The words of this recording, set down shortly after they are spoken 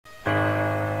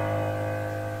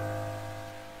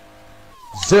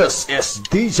This is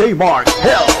DJ Mark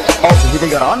Hill of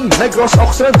Hilingaran, Negros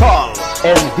Occidental,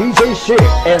 and DJ Shea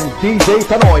and DJ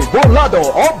Tanoy Burlado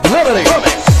of Lorelei.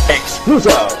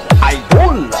 Exclusive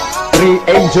Idol, Three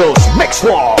Angels Mix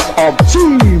Walk of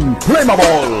Team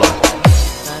Flammable.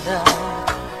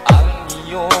 Ang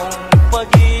iyong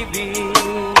pag-ibig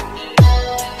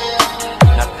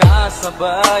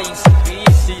nakasabay sa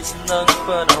krisis ng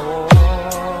panahon.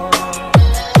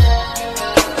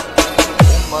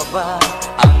 Umaba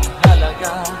ang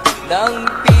halaga ng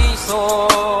piso,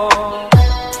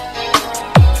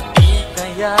 di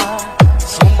kaya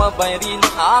sumabay rin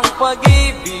ang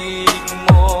pag-ibig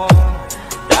mo.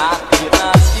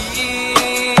 Dati-dati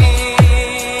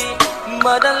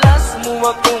madalas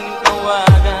mo akong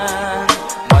tawagan,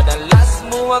 madalas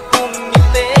mo akong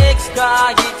i-text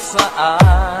kahit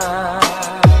saan.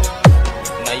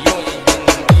 Ngayon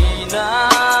hindi na,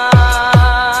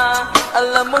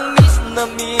 alam mong miss na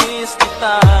miss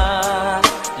kita.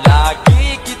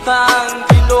 Lagi kitang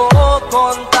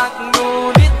kino-contact,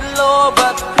 ngunit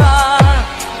lobat ka,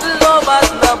 lobat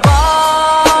na ba?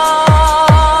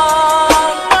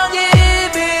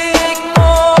 Pag-ibig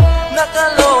mo,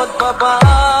 nakalod pa ba?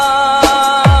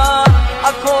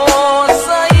 Ako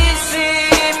sa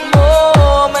isip mo,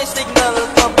 may signal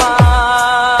pa ba?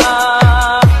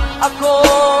 Ako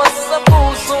sa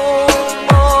puso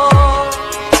mo.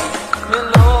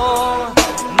 Hello,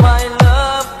 my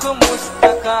love,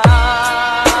 kumusta ka?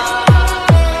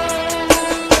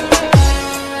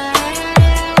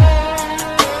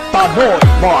 Tanoy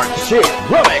Mark Shea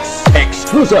Remix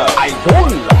Exclusive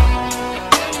Idol.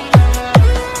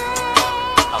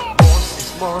 Ang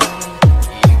boses mo'y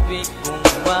ibig kong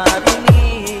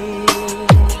marinig.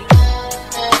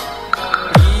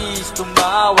 Please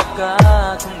tumawag ka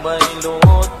kung may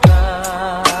load ka.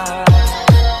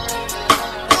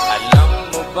 Alam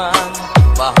mo bang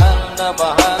mahal na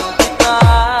mahal kita?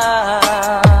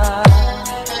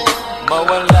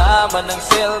 Mawala man ang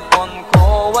cellphone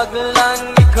ko, wag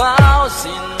lang ikaw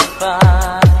sinta.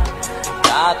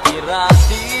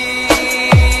 Dati-dati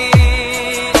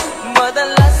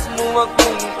madalas mo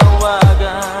akong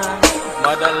tawagan,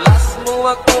 madalas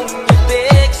mo akong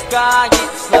i-text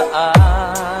kahit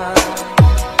saan.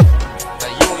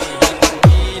 Ngayon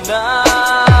hindi na,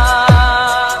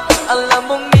 alam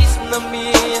mong miss na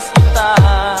miss kita.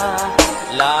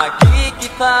 Lagi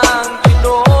kitang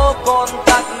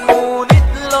kino-contact, ngunit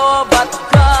lobat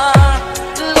ka,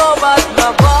 lobat na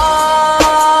ba?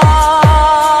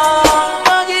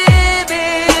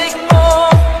 Pag-ibig mo,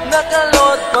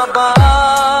 nakalod pa ba?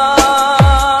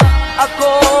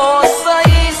 Ako sa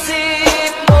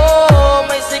isip mo,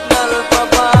 may signal pa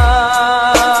ba?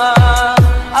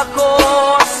 Ako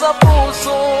sa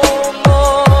puso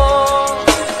mo.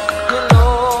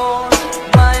 Hello,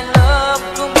 my love,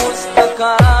 kumusta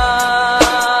ka?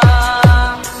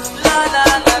 La la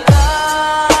la la,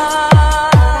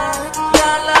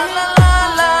 la la la la,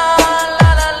 la la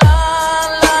la la,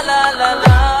 la la la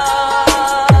la,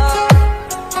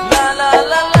 la la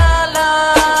la la la, la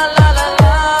la la,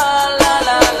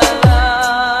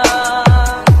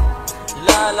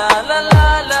 la la la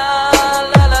la, la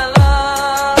la la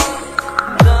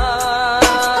la,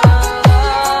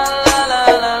 la la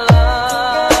la la,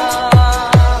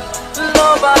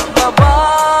 lobat na ba?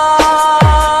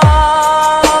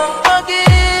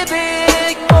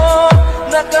 Pag-ibig mo,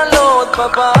 nakalod pa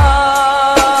ba?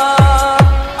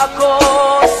 Ako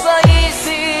sa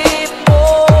isip mo,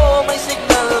 may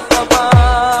signal pa ba?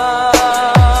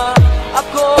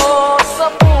 Ako sa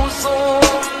puso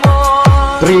mo.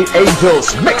 Three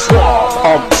Angels Mix Walk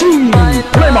of Team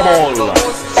Flammable.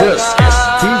 This is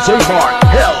DJ Mark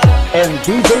Hill and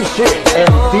DJ Shea and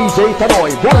DJ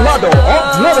Tanoy Burlado of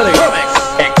Lorelei.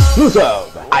 Exclusive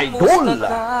Idol.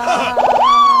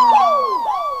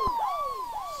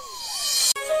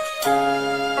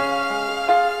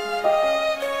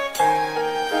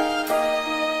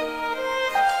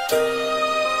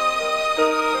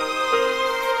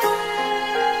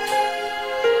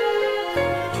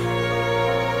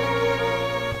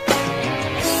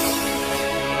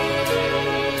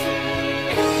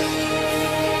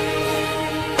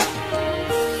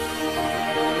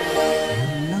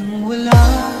 Nang wala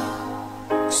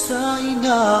sa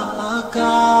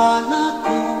inaakala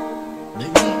ko na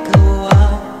ikaw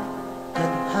ang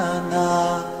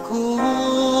tadhana ko.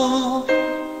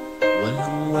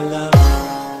 Walang-wala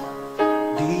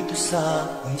dito sa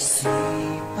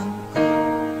isipan ko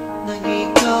na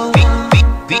ikaw ang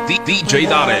DJ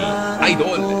Darrell,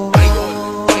 Idol.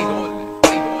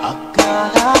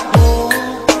 akala ko.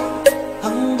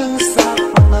 Hanggang sa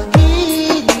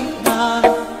panaginip na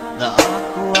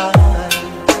ako ay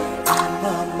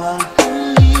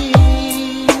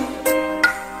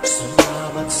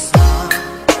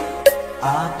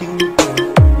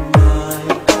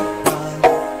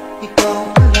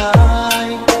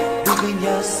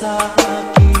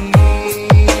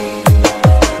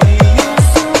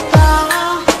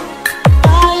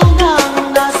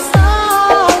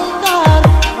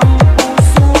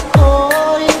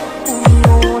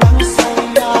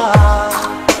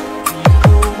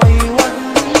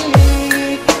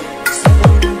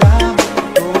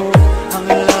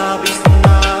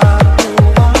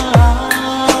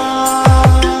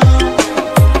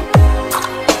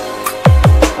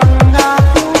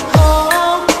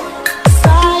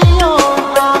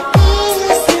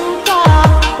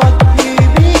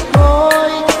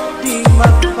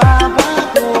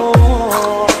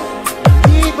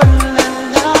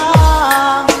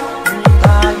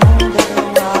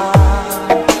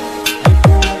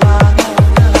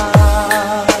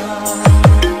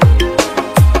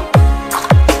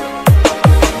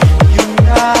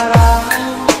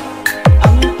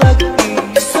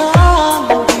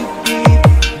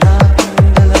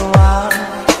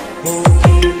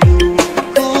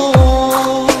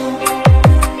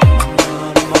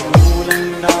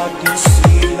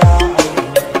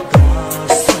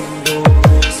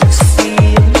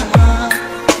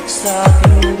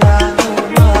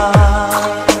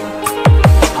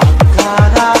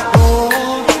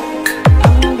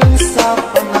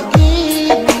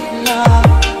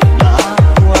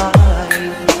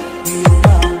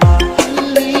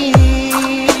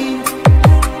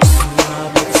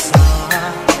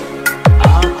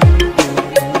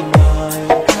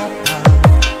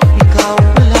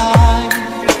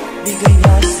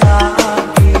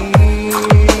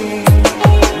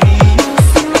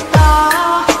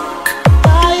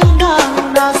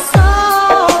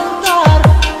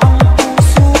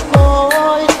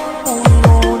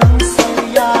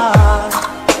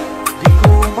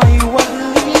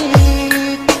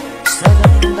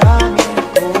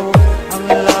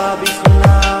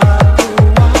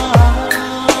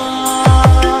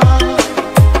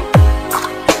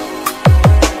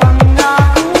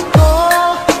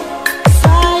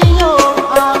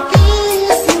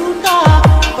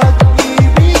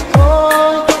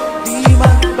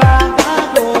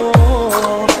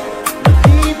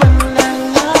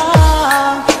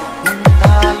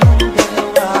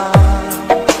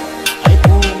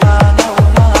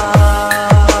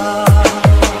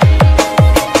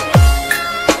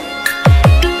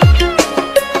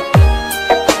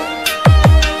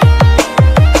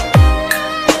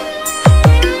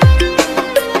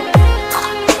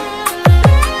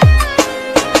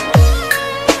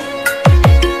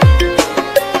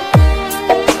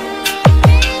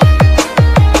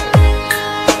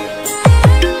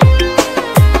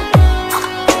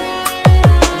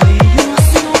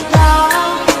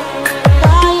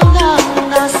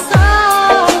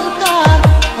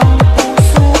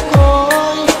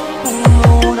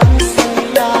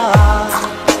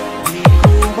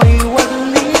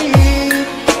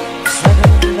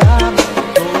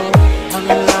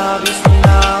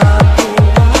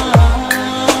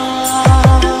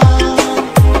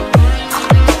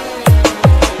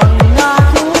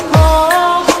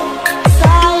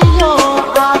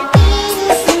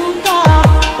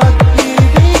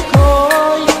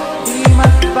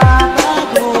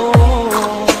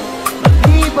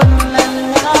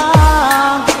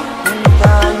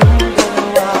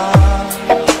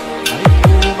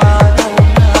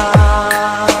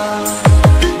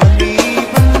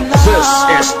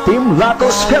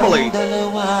Santos family.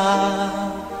 Dalawa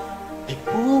ay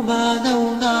pumanaw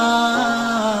na.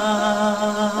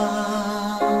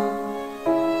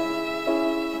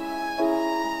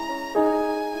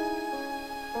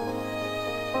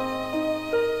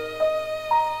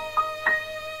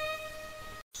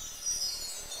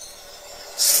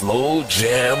 Slow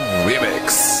Jam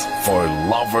Remix for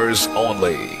lovers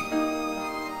only.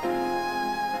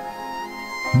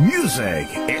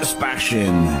 Music is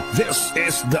passion. This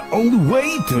is the only way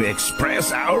to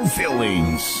express our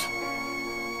feelings.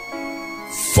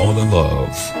 Fall in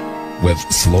love with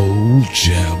Slow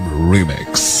Jam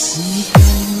Remix.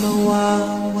 Ika'y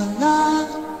mawawala,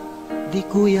 di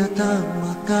ko yata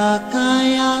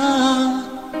makakaya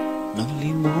nang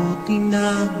limutin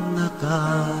ang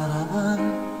nakaraan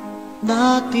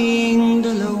nating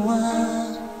dalawa.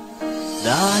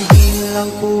 Dahil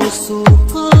ang puso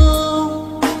ko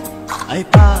ay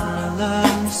para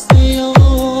lang sa'yo,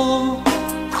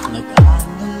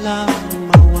 nag-aalala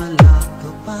mawala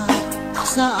ka pa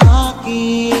sa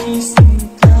aking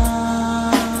sinta.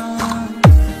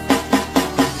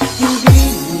 Hindi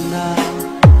mo na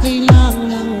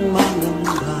kailangang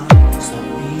mangamba sa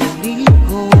piling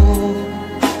ko,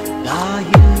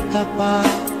 dahil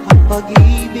tapat ang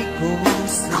pag-ibig ko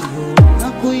sa'yo.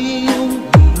 Ako'y iyong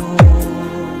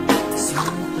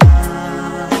sinta.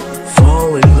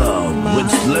 Fall in love with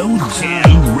Slow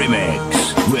Jam Remix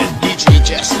with DJ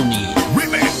Destiny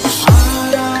Remix.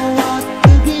 Araw at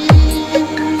gabi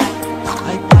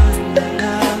ay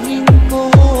panalangin ko,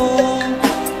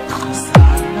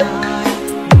 sana'y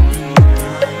hindi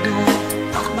tayo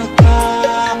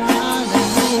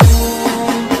magkakalayo.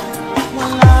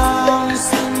 Walang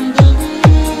sandali,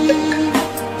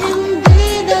 hindi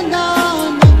na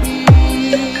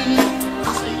nanabig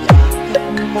sa yakap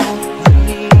mo,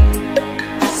 halik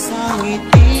sa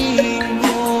ngiti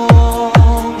mo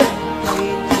kay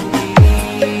tamis.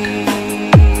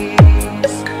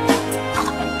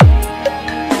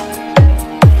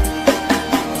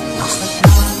 Basta't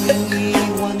naming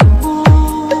iwan mo,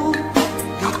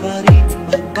 di pa rin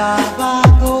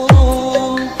magbabago.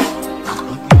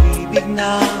 Pag-ibig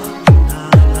na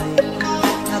pinalay ko,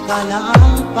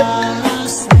 nakalaang para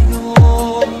sa'yo.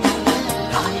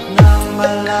 Kahit na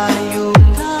malayo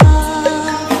ka,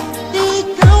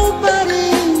 ikaw pa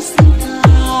rin sinta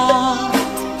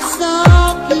sa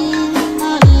aking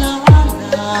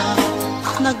alaala,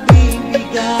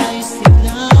 nagbibigay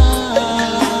sila.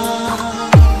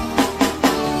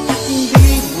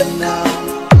 Hindi mo na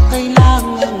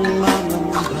kailangang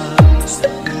mangamba sa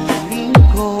piling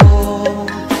ko,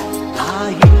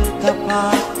 dahil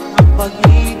tapat ang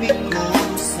pag-ibig ko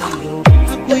sa'yo.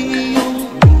 Ako'y iyong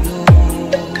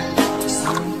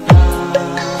sinta.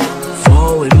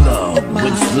 Fall in love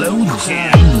with Slow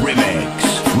Jam Remix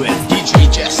with DJ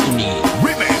Destiny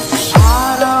Remix.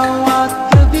 Araw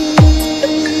at gabi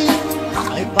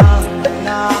ay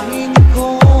panalangin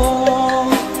ko,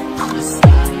 na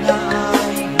sana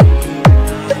ay hindi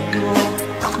tayo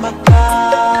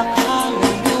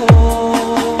magkakalayo.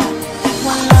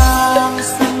 Walang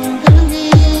sandali,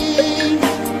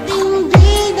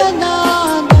 hindi na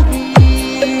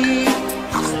nanabig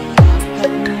sa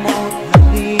yakap mo,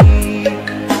 halik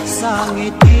sa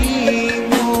ngiti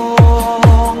mo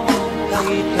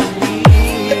kay tamis.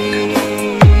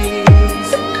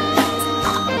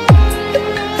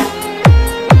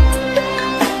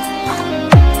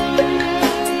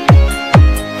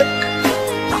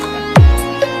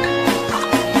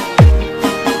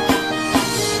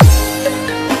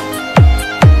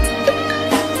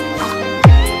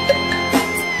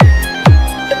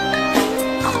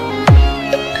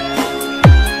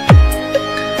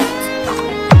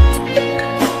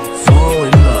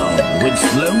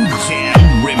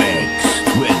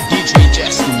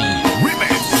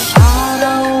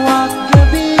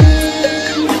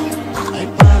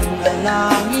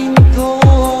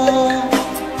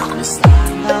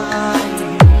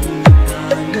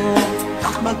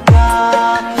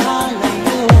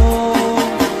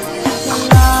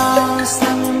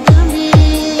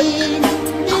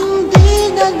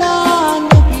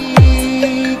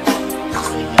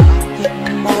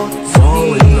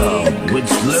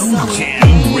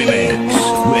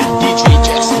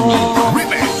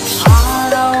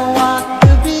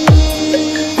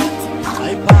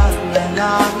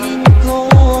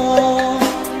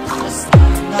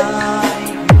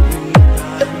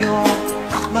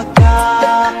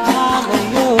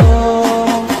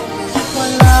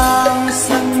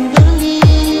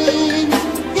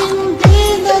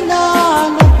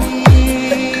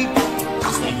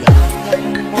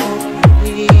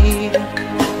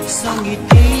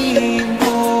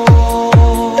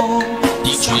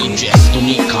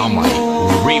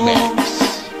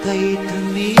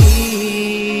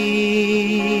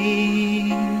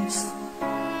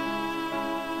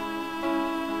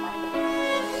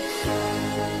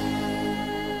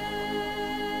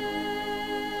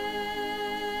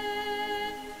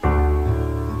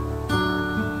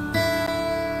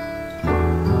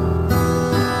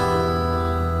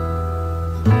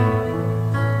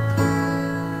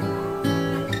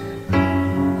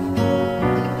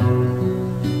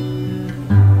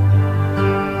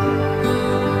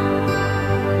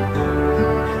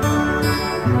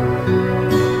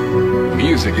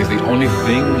 Music is the only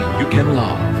thing you can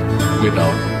love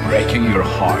without breaking your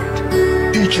heart.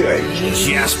 DJ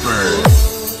Jasper.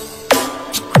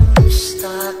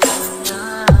 Kumusta ka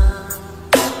na?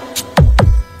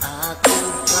 Ako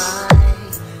ba'y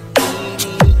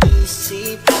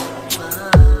iniisip mo ba?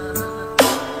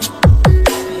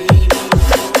 Baby ko,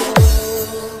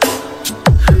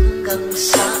 hanggang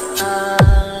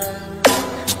saan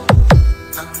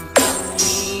ang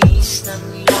tamis ng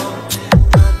iyong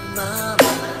pagmamahal?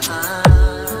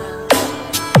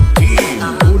 Team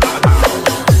Bulataw.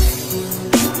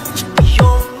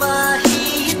 Iyong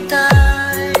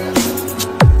mahihintay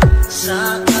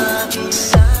sa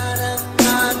kabila ng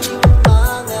ating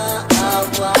mga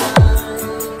away.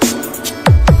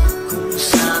 Kung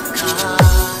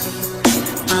sakaling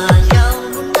ayaw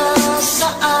mo na sa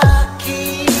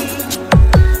akin,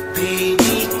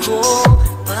 baby ko,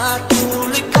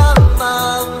 patuloy kang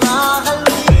mamahalin.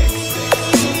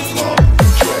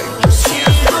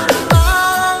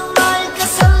 Parang may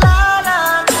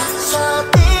kasalanan sa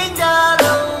ating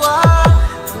dalawa.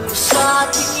 Kung sa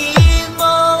tingin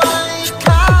mo ay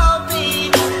ikaw,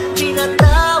 baby,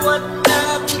 pinatawad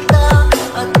na kita.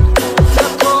 At kung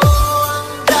ako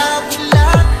ang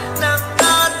dahilan ng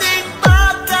ating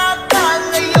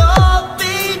pagkakalayo,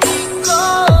 baby ko,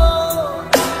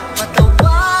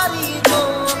 patawarin mo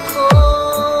ako.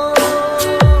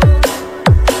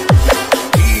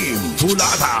 Team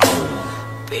Bulataw.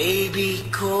 Baby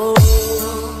ko,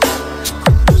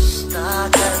 kumusta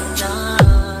ka na?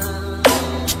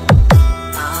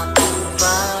 Ako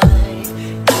ba'y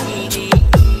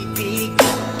iniibig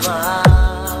mo ba?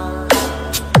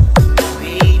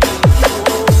 Baby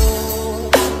ko,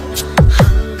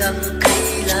 hanggang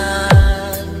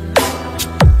kailan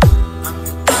ang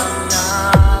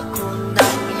pangako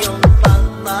ng iyong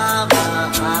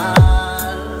pagmamahal?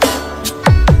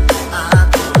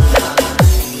 Ako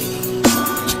ba'y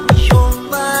iyong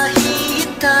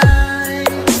mahihintay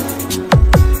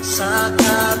sa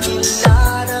kabila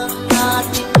ng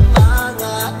ating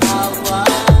mga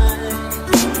away?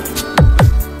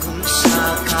 Kung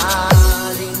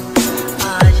sakaling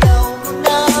ayaw mo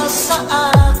na sa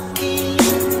akin,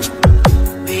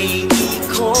 baby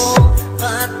ko,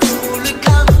 patuloy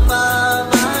kang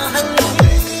mamahalin.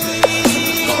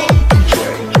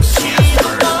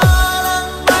 Parang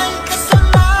may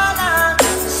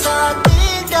kasalanan sa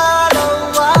ating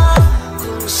dalawa.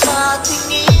 Kung sa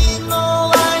tingin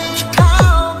mo ay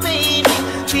ikaw, baby,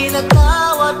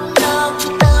 pinatawad na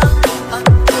kita. At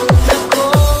kung ako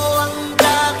ang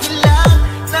dahilan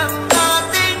ng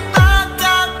ating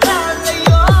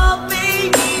pagkakalayo,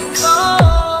 baby ko,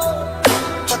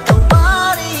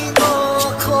 patawarin mo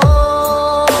ako.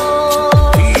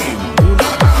 Team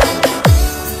Bulataw.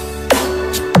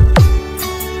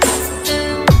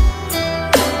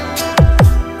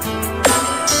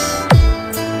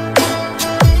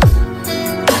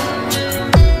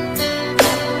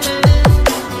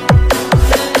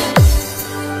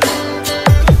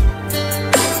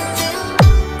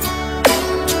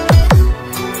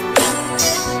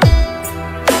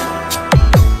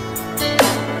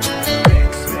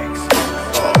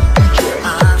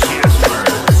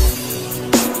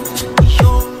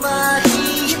 Iyong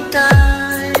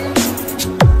mahihintay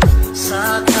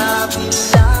sa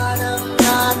kabila ng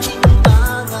ating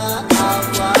mga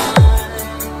away.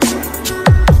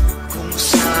 Kung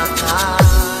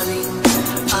sakaling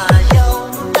ayaw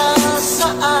mo na sa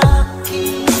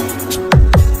akin,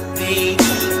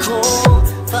 baby ko,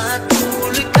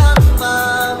 patuloy kang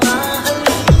mamahalin.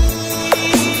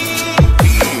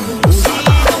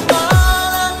 Sino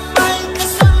parang may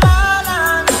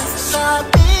kasalanan sa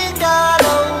ating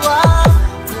dalawa?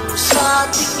 Kung sa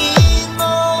tingin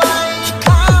mo ay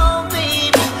ikaw,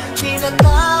 baby,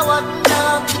 pinatawad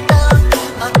na kita.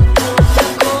 At kung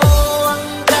ako ang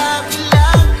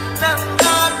dahilan ng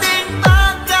ating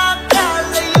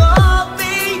pagkakalayo,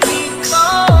 baby ko,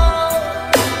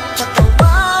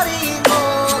 patawarin mo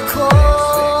ako.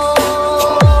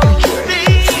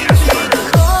 Baby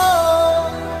ko,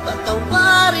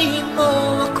 patawarin mo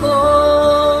ako.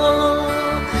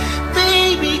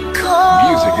 Baby ko,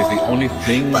 Music is the only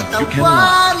thing you can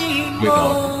love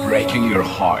without breaking your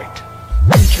heart.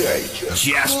 DJ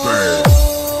Jasper.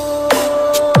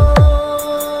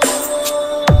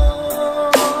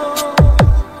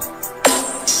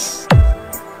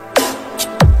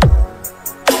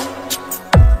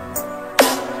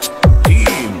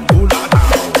 Team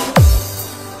Bulataw.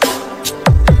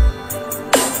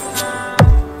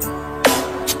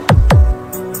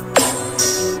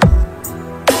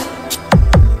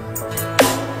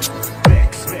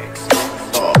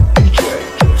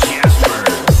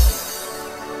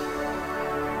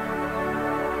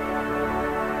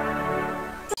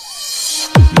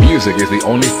 Music is the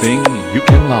only thing you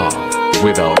can love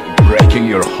without breaking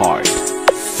your heart.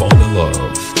 Fall in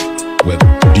love with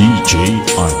DJ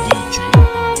Arnie.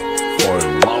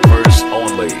 For lovers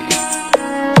only.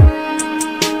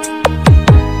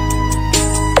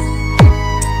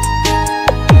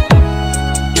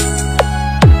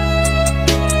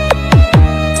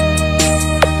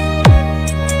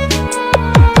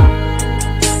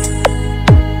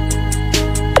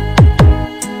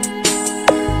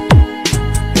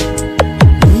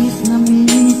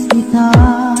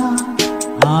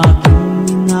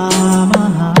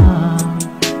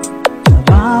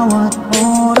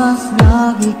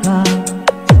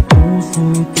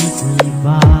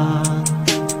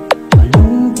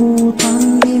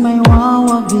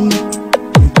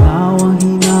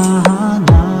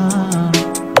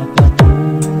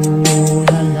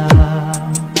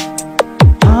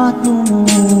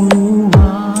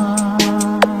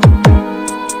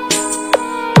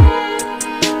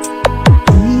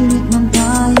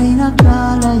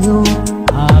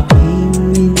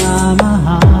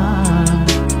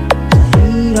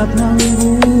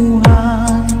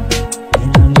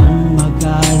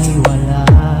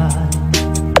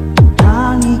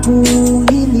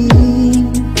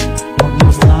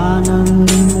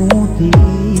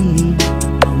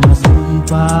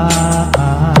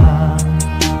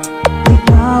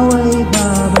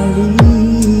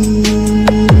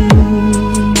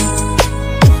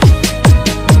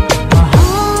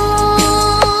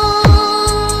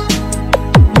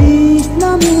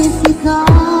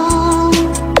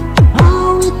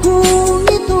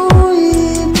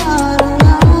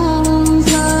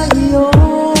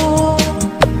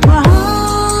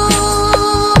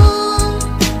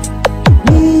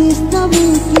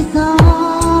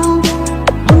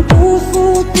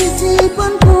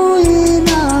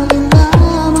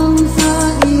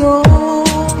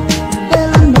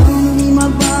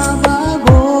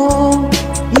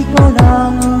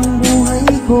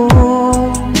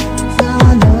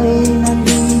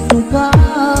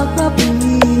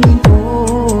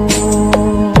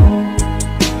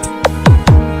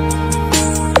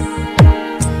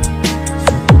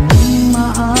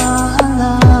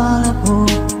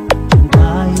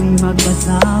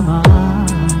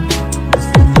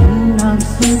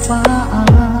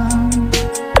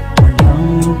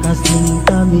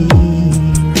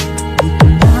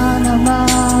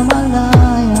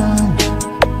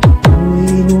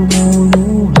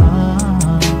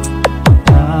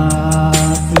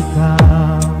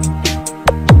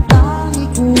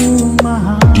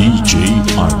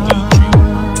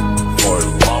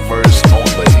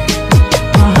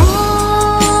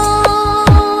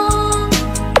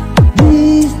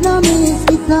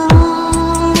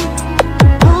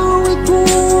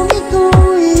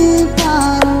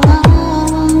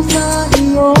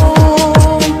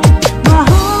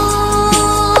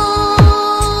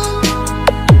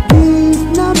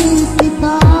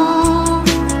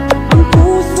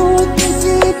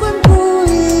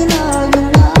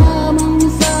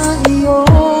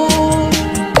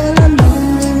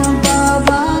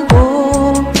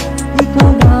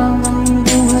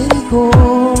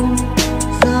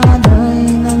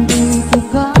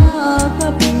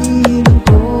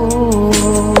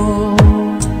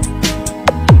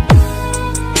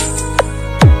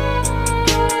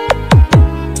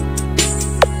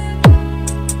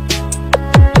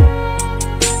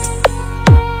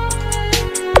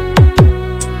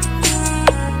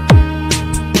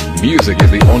 Music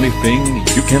is the only thing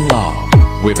you can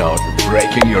love without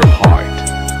breaking your heart.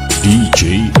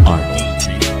 DJ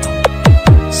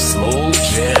Arnie. Slow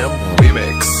Jam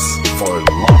Remix for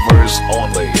lovers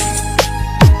only.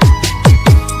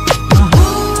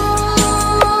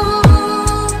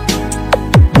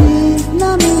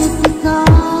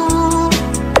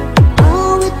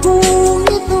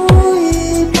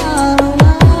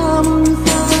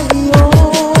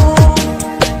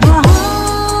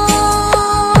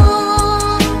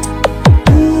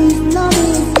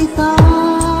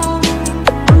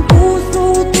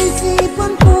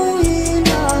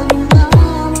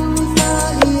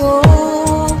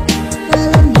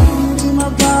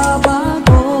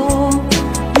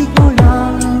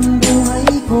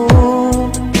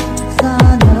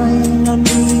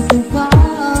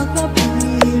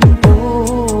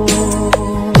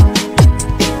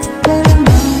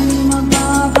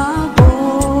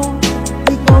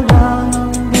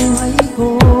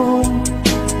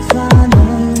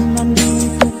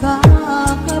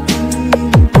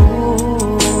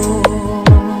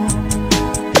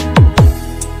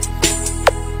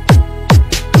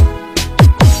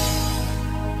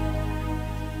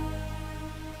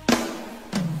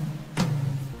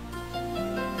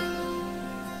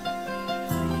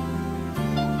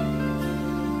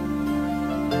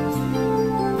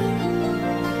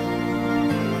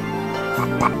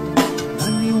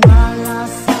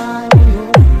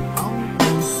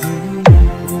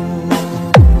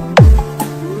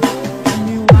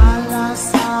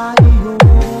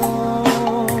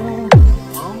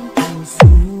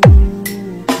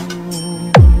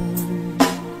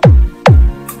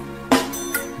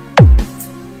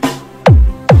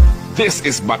 This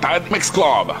is Batad Mix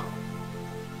Club.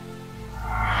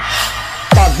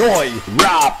 Panoy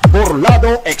Rap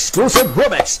Burlado exclusive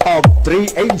remix of Three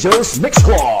Angels Mix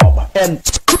Club and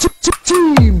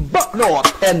Team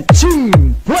Backnot and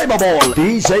Team Flammable,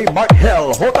 DJ Mark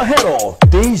Hell Hotajero,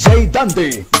 DJ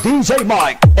Dandy, DJ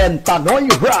Mike and Panoy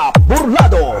Rap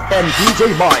Burlado and DJ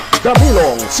Mike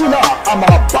Damilong. Sila ang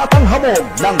mga batang hamog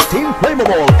ng Team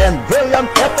Flammable and Brilliant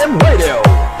FM Radio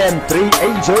and Three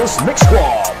Angels Mix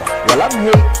Club. Walang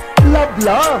hate, love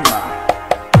lang.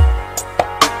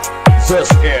 This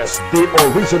is the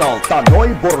original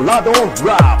Tanoy Burlado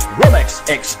Rap Remix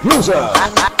exclusive.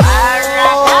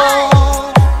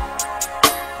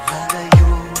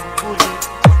 Lalayo ulit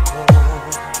ako,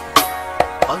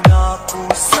 pangako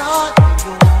sa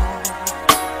iyo,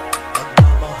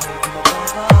 pagmamahal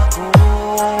mababago.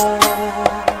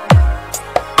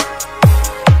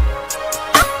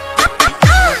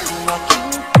 Ikaw ang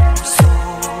aking puso,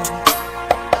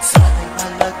 at sana'y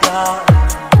alagaan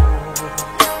mo.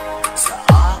 Sa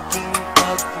aking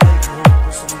paglayo,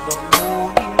 pusong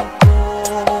bangunin ko.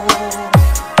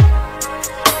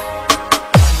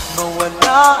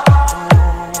 Mawala ako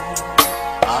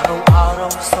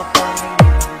araw-araw sa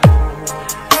Panginoon.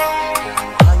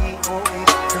 Buhay ko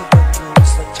itabato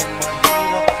sa tiyan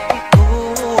mahirap ito.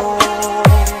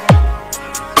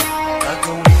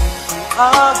 Gagawin ko ang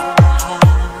lahat,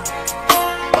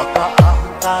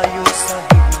 makaahon tayo sa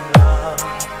hirap,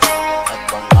 at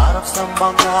pangarap sa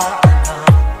mga anak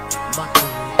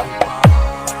matutupad.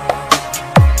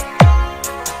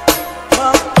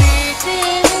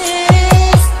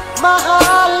 Magtitiis,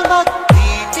 mahal,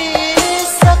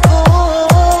 magtitiis ako.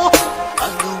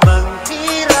 Anumang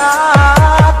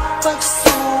hirap,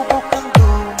 pagsubok ang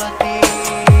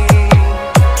dumating.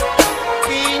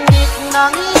 Pinit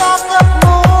ng yakap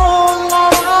mo,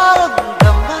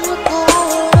 nararamdaman ko.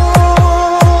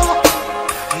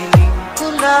 Hiling ko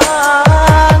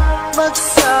lang,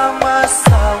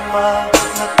 magsama-sama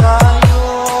na tayo.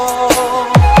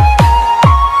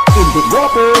 Hindi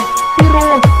guwapo,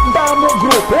 pero damo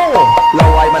grupo.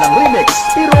 Laway man ang remix,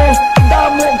 pero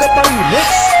damo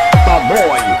kaparimix.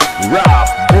 Pamoy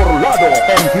Rap Burlado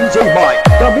and DJ Mike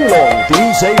Camilong,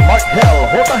 DJ Mark Hell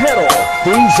Hotajero,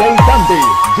 DJ Dandy,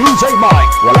 DJ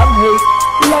Mike. Walang hate,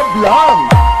 love lang.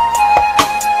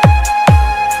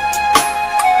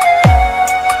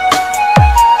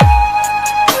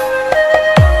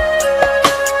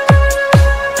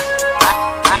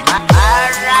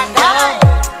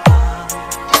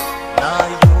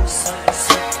 Layo sa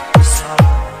isa't isa,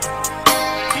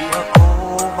 di ako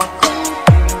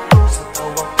makumpinto sa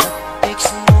tawag at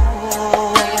text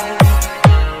mo.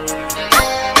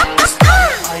 Basta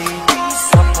ay di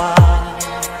sapat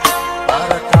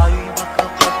para tayo'y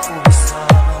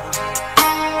makapag-usap.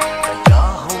 Kaya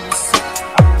humsik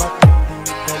ang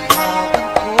matinding kalaban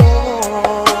ko.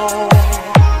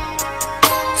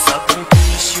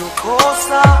 Sakripisyo ko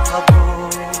sa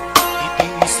abroad,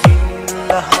 itiis din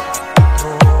lahat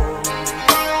ito.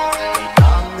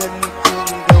 Kailangan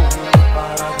kong gawin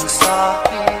para di sa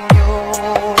inyo.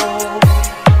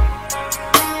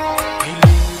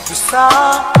 Hiling ko sa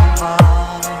Ama,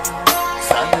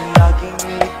 sana laging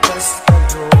ligtas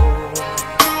kayo.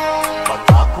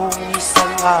 Pag-akong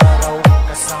isang araw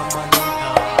kasama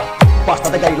nila.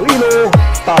 Basta tagay Iloilo,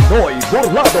 Tanoy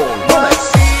Burlado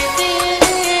Remix.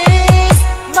 Magtitiis,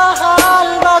 mahal,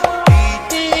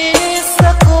 magtitiis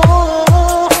ako.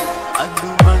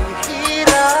 Anumang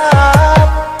hirap,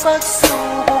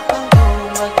 pagsubok ang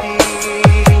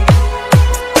dumating.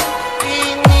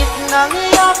 Init ng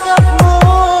yakap mo,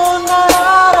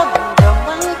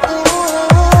 nararamdaman ko.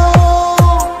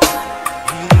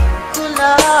 Hiling ko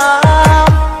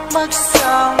lang,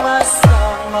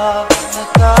 magsama-sama na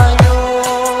tayo.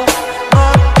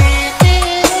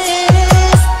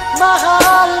 Magtitiis,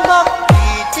 mahal,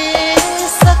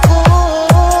 magtitiis ako.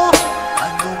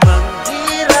 Anumang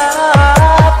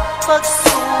hirap,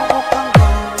 pagsubok ang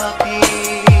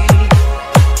dumating.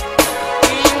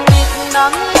 Init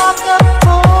ng yakap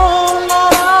mo,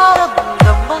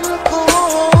 nararamdaman ko.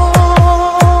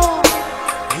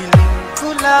 Hiling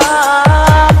ko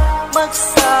lang,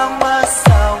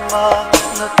 magsama-sama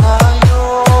na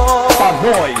tayo.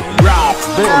 Panoy Rap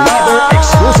Burlado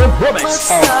exclusive remix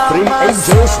of Three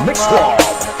Angels Mix Club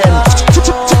and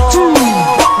Team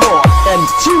Backnot and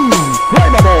Team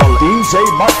Flammable, DJ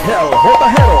Mark Hell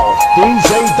Hotajero,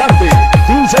 DJ Dandy,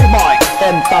 DJ Mike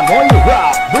and Panoy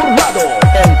Rap Burlado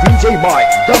and DJ Mike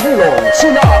Damilong.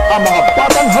 Sila ang mga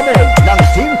batang hamog ng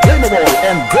Team Flammable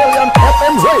and Brilliant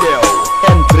FM Radio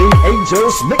and Three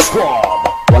Angels Mix Club.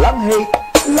 Walang hate,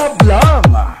 love lang.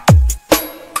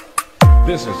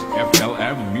 This is FLM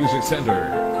Prime Music Center.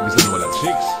 Bisan wala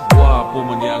chicks, guwapo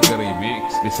man niya ang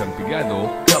remix. Bisan pigado,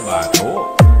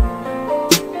 kabato.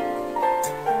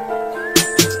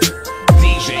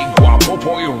 DJ Guapo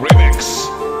Boy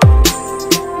Remix.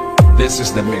 This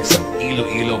is the mix of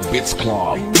Iloilo Beats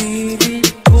Club.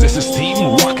 This is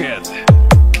Team Rocket.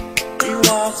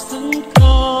 Iwasan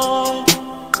ka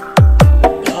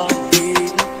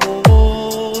dahil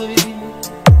ako'y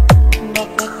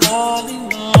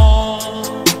nakataling na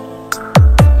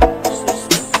sa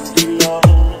sandilan.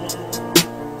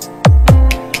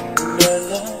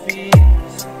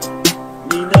 Lalabis,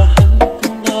 minahal ko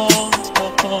na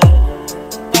kapag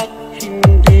at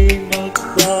hindi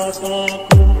magbabago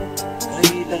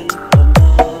kailan pa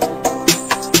man.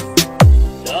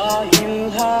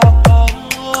 Dahil habang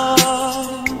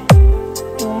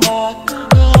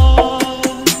tumatagal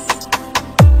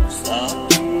sa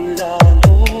aking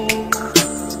lalo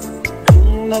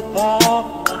kung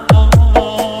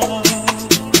napapahal,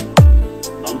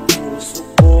 ang puso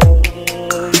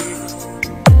ko'y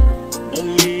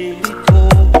nalilito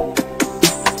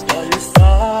dahil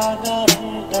sa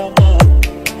naramdaman.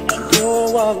 Ano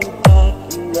ang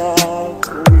aking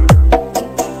gagawin?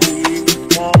 Mapahimik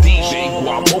ka. DJ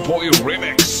Guapo Boy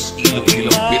Remix.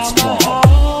 Iloilo Beats Club.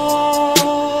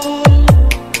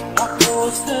 Ako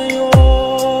sa'yo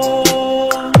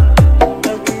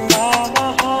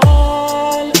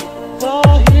nagmamahal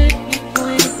kahit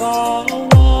ito'y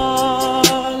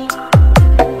bawal.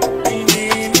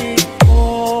 Pinilit ko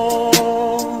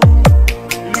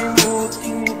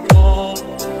limutin ka,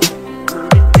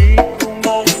 ngunit di ko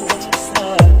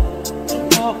maiwasan na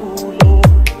mahulog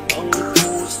ang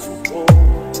puso ko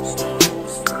sa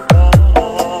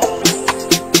simbahan.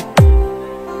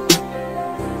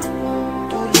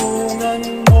 Tulungan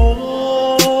mo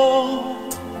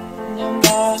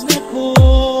naman ako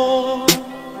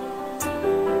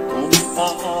kung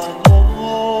paano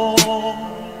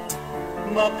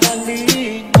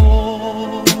makalino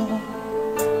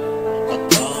at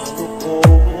bago ko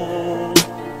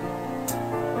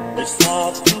ay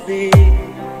sa tabi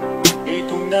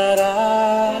itong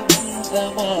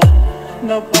nararamdaman.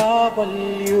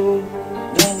 Nababaliw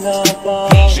na nga ba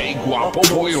DJ Guapo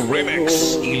Boy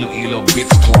Remix. Iloilo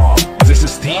Beats Club. This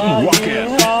is Team Rocket.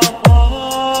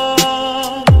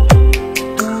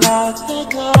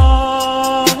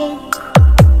 tumatagal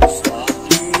sa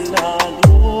aking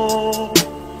lalo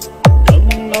ng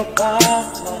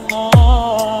napamahal.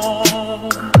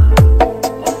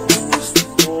 Ang puso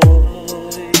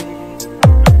ko'y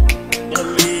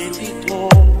nalilito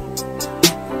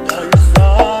dahil sa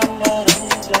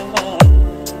naramdaman.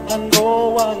 Ano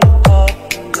ang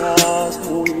aking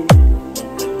gagawin?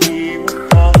 Mapahimik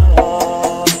ka.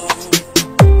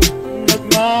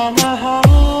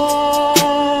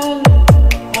 Nagmamahal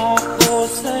ako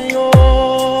sa'yo,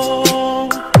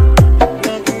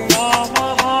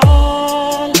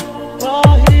 nagmamahal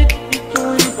kahit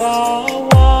ito'y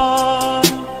bawal.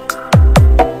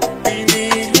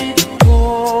 Pinilit ko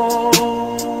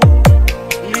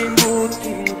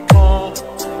limutin ka,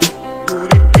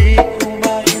 ngunit di ko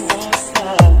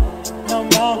maiwasan na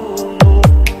mahulog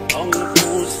ang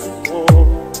puso ko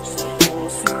sa iyong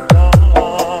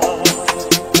simbahan.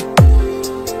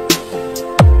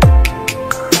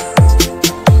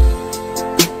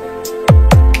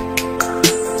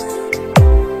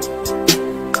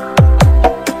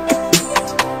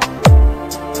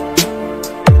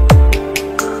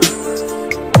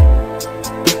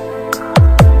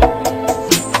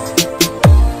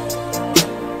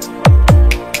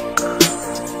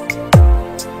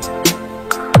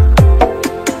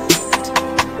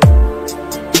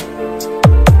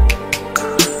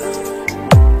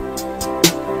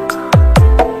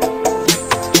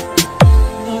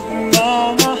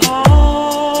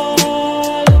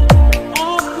 Nagmamahal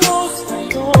ako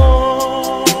sa'yo,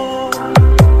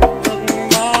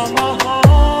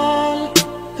 nagmamahal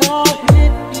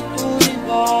kahit ito'y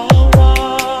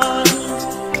bawal.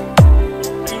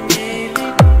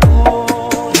 Pinilit ko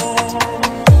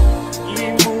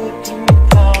limutin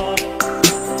ka,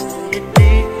 ngunit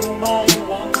di ko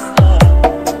maiwasan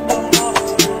na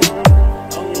mahulog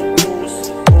ang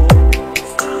puso ko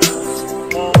sa iyong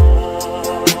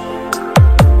simbahan.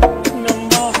 Na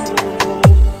mahulog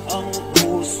ang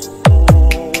puso ko.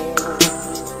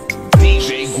 DJ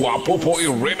Guapo Boy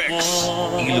Remix.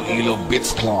 Iloilo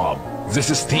Beats Club. This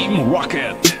is Team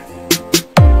Rocket.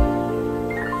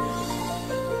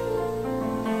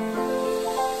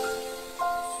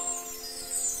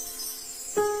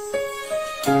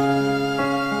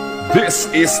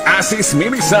 This is Asis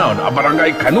Mini Sound, a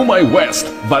Barangay Kanumay West,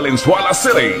 Valenzuela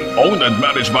City. Owned and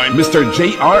managed by Mr.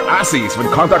 J.R. Asis with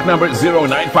contact number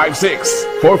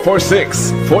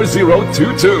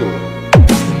 0956-446-4022.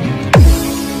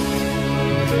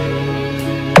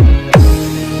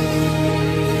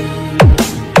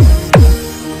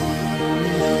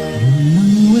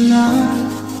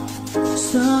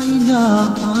 Sa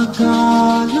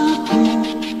inaakala ko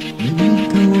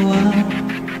ikaw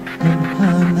ang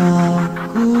hanap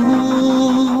ko.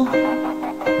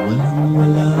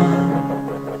 Walang-wala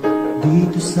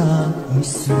dito sa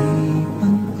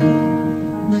isipan ko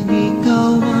na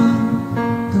ikaw ang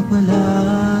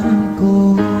kapalaran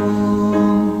ko.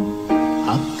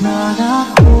 Akala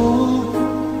ko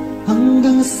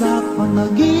hanggang sa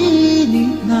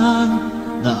panaginip na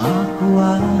ako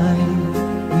ay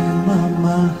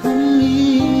mamahalin.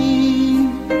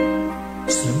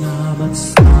 Salamat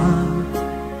sa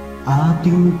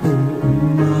ating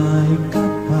puumay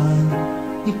kapal.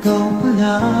 Ikaw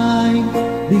pala'y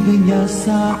bigay niya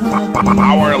sa akin.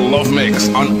 Power Love Mix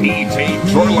on DJ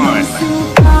Shoreline.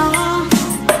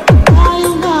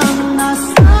 Ayaw nang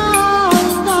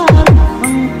nasasaktan.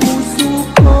 Ang puso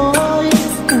ko'y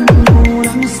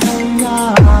umulang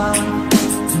saya.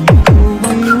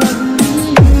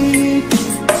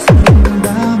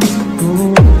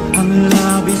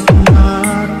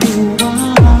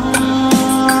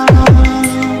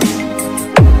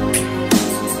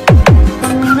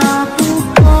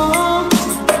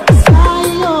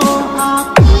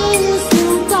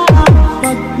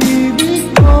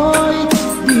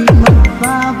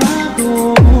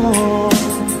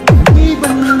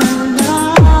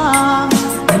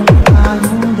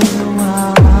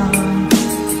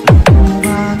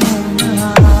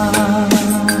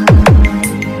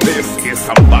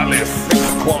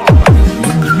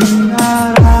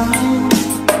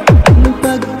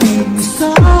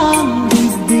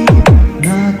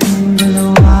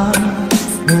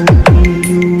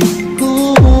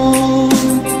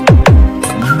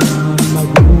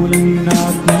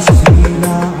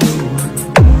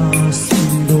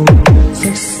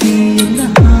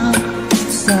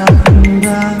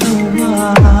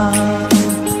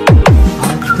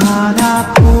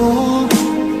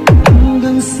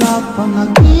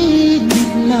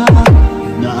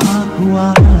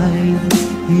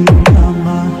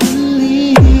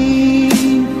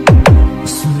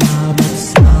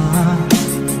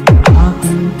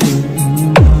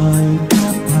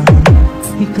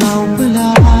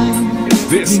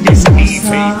 This is DJ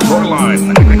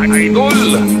Shoreline. Idol,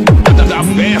 the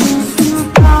best.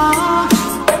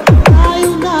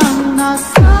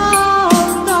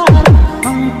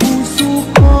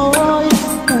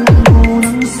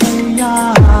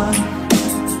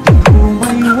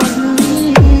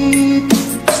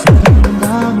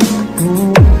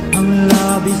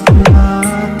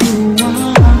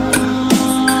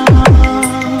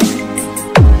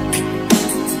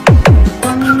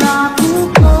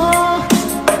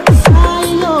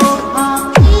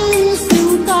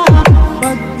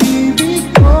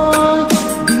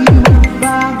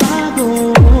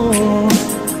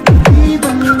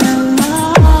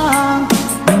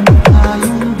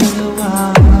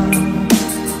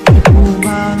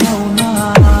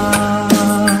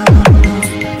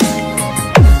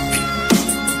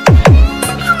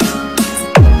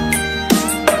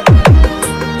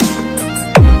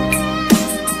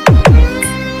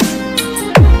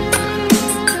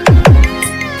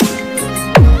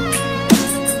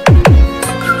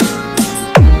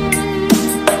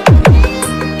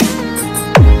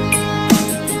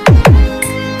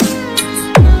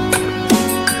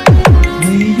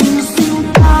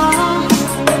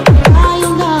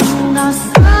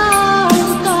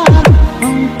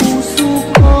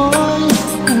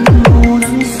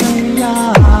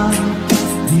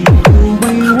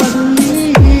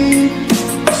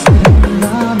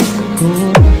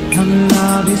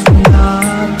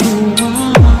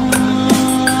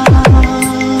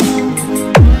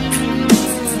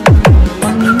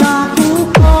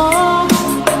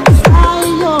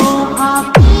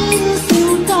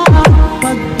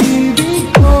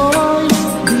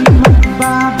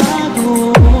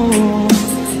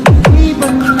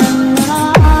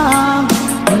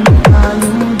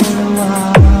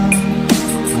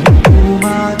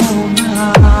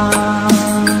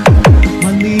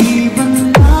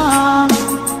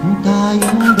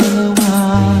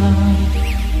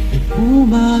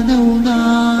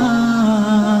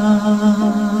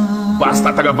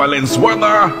 Basta taga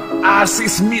Valenzuela,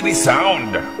 Asis Mini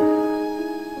Sound.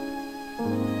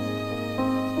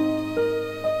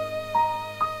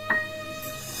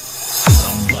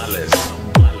 Zambales.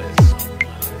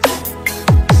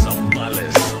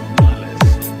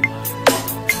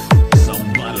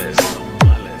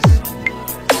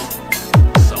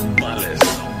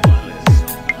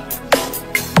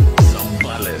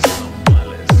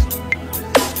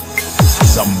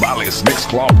 Philippines Mix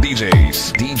Club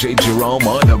DJs. DJ Jerome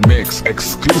on the mix.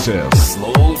 Exclusive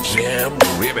Slow Jam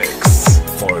Remix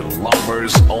for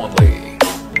lovers only.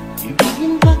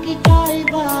 Ibigin pa kita'y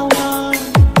bawal,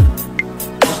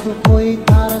 gusto ko'y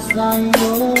para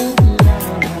sa'yo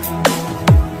lang.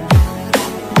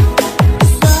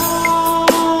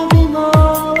 Sabi mo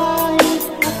ay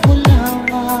ako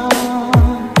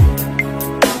lamang,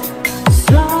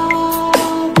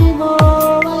 sabi mo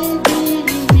ay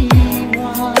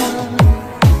dinidiwan,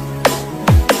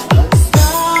 at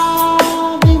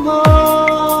sabi mo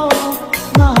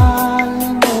mahal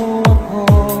mo ako.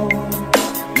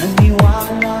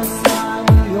 Naniwala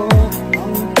sa'yo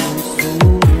ang puso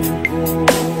ko.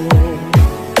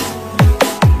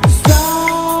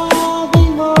 Sabi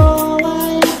mo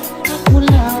ay ako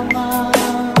lamang,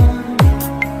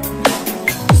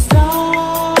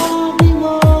 sabi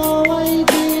mo ay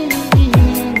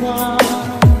dinidiwan,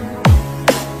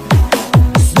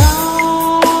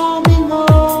 sabi mo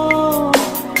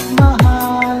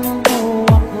mahal mo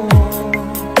ako.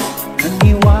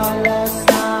 Naniwala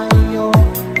sa'yo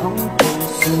ang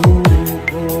puso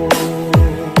ko.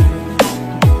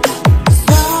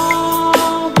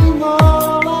 Sabi mo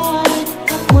ay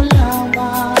ako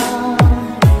lamang,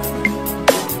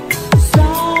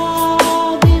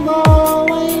 sabi mo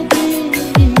ay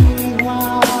dinidiwan,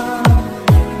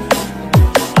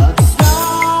 at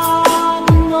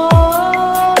sabi mo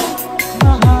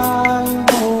mahal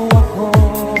mo ako.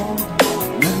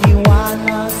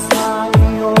 Naniwala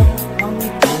sa'yo ang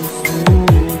puso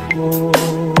ko.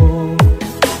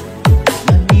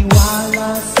 Naniwala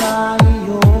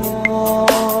sa'yo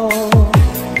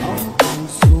ang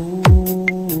puso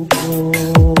ko.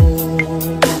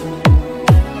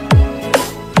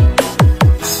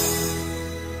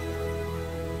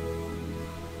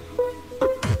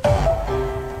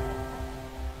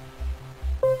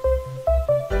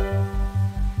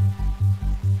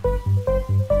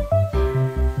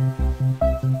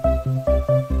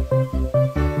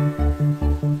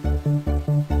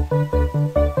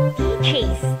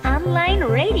 DJ's Online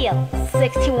Radio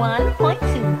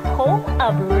 61.2 Home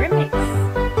of Remix.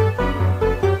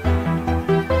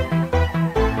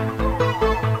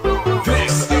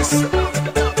 This is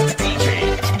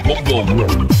DJ Bongo.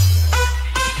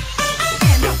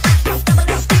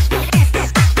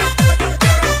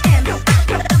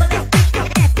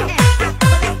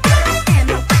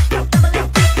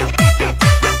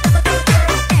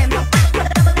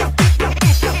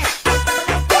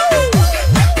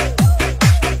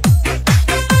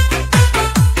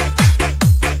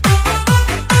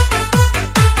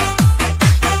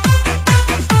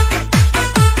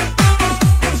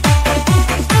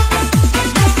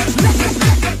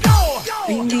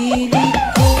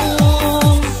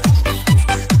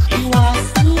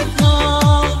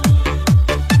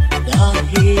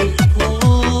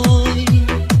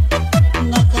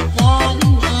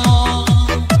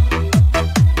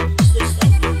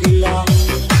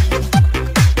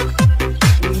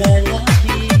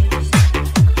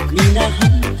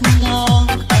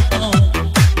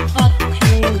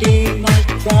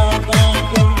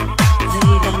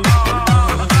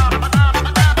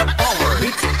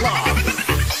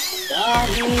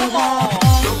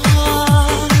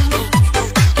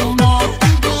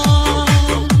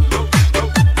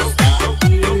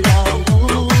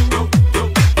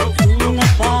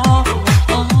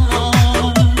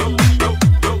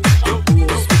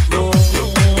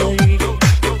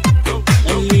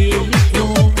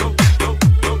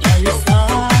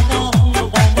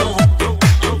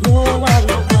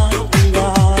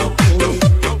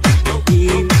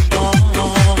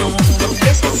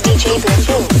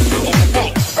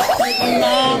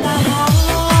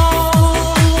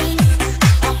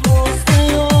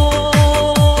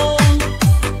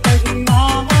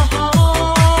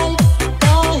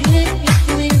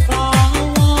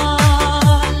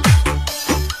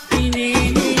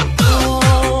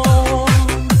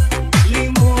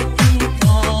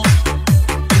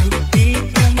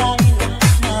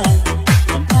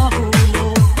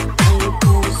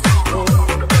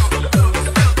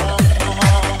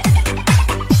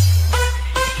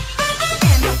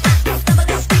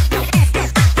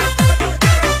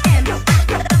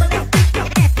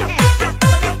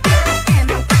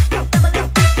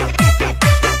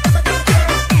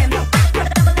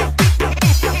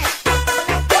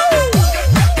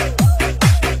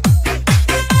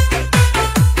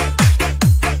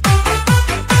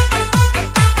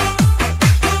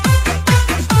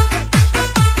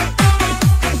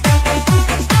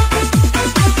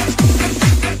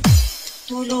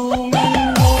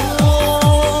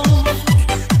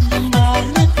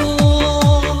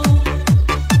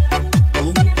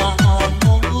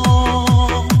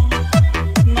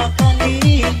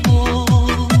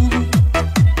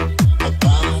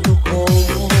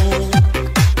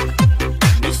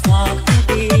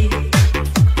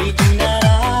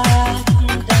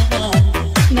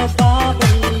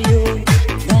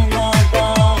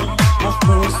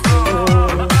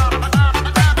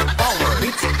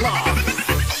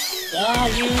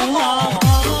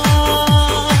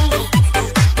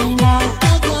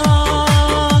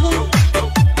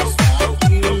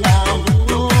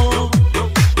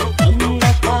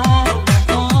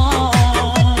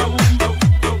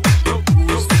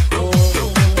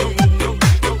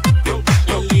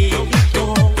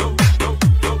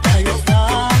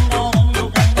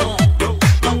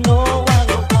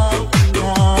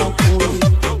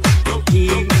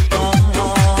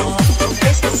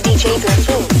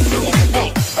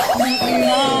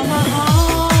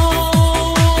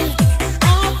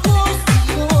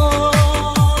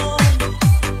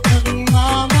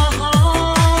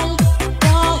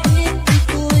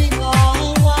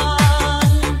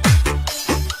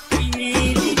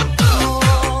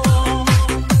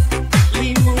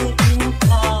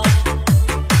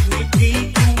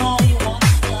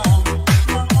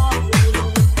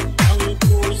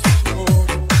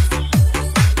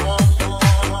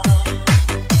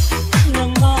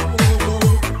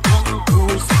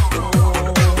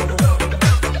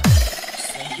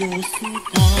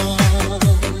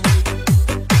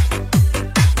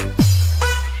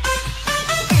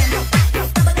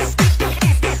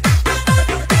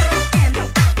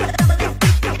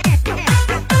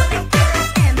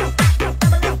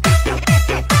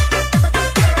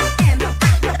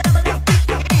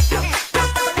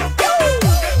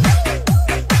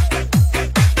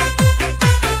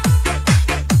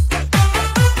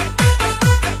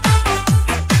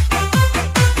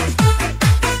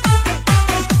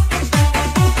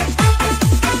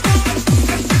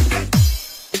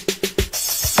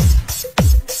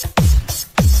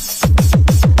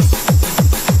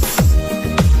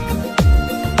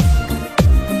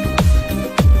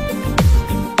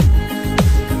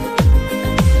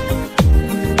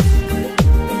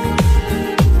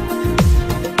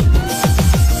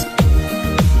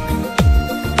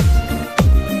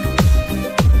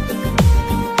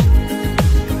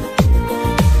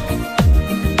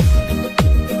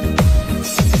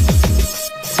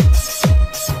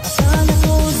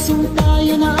 lasing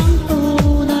tayo na ang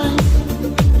tunay.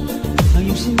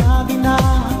 Ngayong sinabi na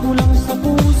ako lang sa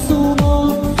puso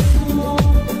mo.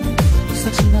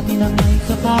 Saksi natin ang may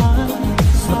kapal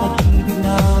sa pag-ibig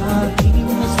na ating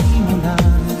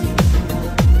nasimulan.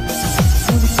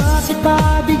 Ngunit bakit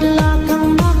ba bigla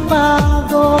kang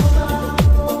magbago?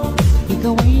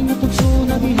 Ikaw ay natugso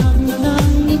na bihag na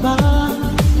ng iba.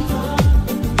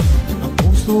 Ang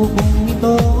puso kong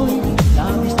ito'y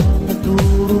labis na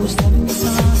nagdurusan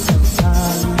sa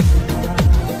saksan.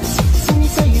 Kung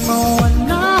ika'y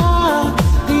mawala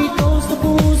dito sa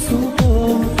puso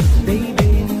ko,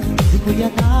 baby, di ko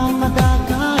yata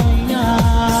magagaya.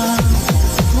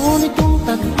 Ngunit kung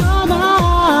tadhana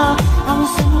ang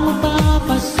siyang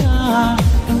magpapasya,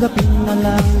 tanggapin na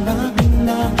lang natin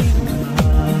natin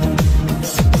mahal.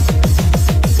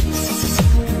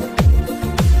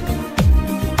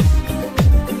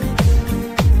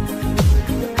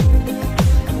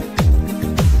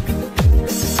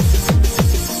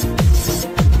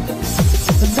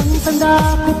 Tandang-tanda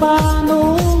ko pa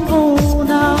noong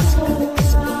una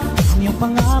ang iyong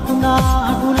pangako na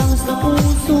ako lang sa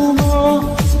puso mo.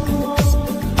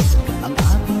 Ang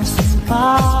ating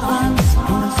simpaan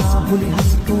hanggang sa hulihan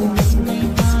ko ay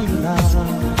tayo lang.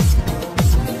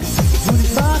 Ngunit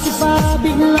bakit pa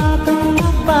bigla kang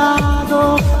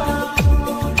magbago?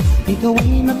 Ikaw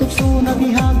ay natukso na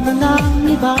bihag na ng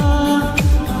iba.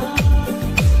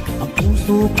 Ang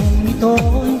puso kong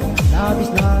ito'y labis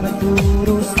na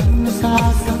nagduros ang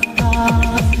nasasaktan.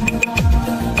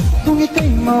 Kung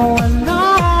ika'y mawala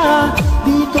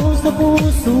dito sa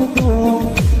puso ko,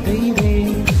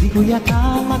 baby, di ko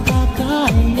yata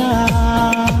makakaya.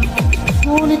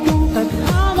 Ngunit kung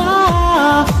tadhana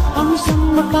ang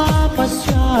siyang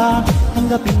magpapasya,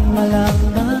 tanggapin na lang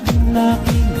natin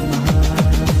aking mahal.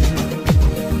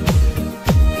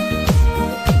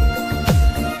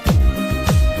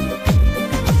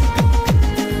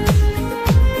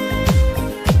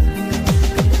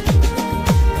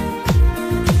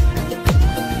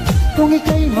 Kung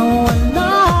ika'y mawala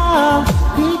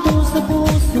dito sa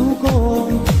puso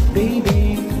ko,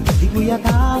 baby, di ko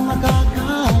yata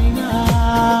magkakaya.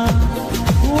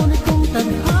 Ngunit kung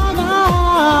tadhana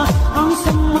ang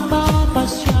siyang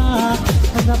magpapasya,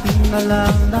 tanggapin na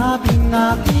lang natin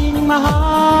aking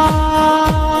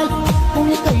mahal. Kung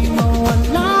ika'y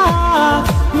mawala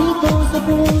dito sa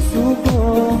puso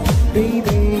ko,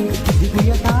 baby, di ko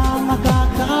yata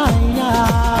magkakaya.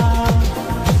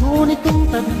 Ngunit kung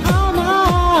tadhana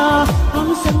ang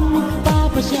siyang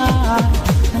magpapasya,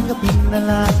 tanggapin na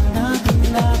lang natin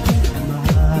aking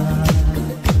mahal.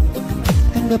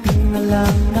 Tanggapin na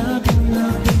lang natin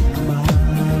aking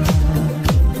mahal.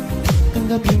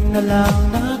 Tanggapin na lang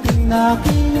natin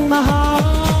aking mahal.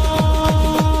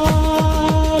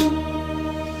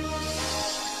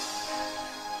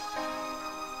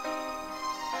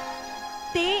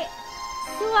 Te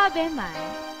suave man.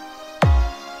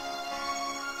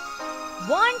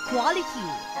 One quality,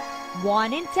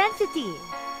 one intensity,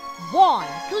 one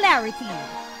clarity.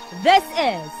 This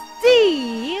is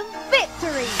Team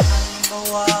Victory.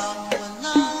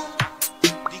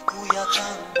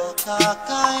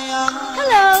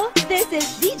 Hello, this is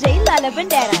DJ Lala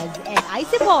Banderas and I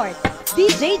support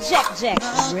DJ Jack Jack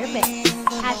Remix.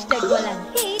 Hashtag walang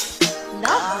hate,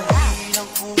 love rap.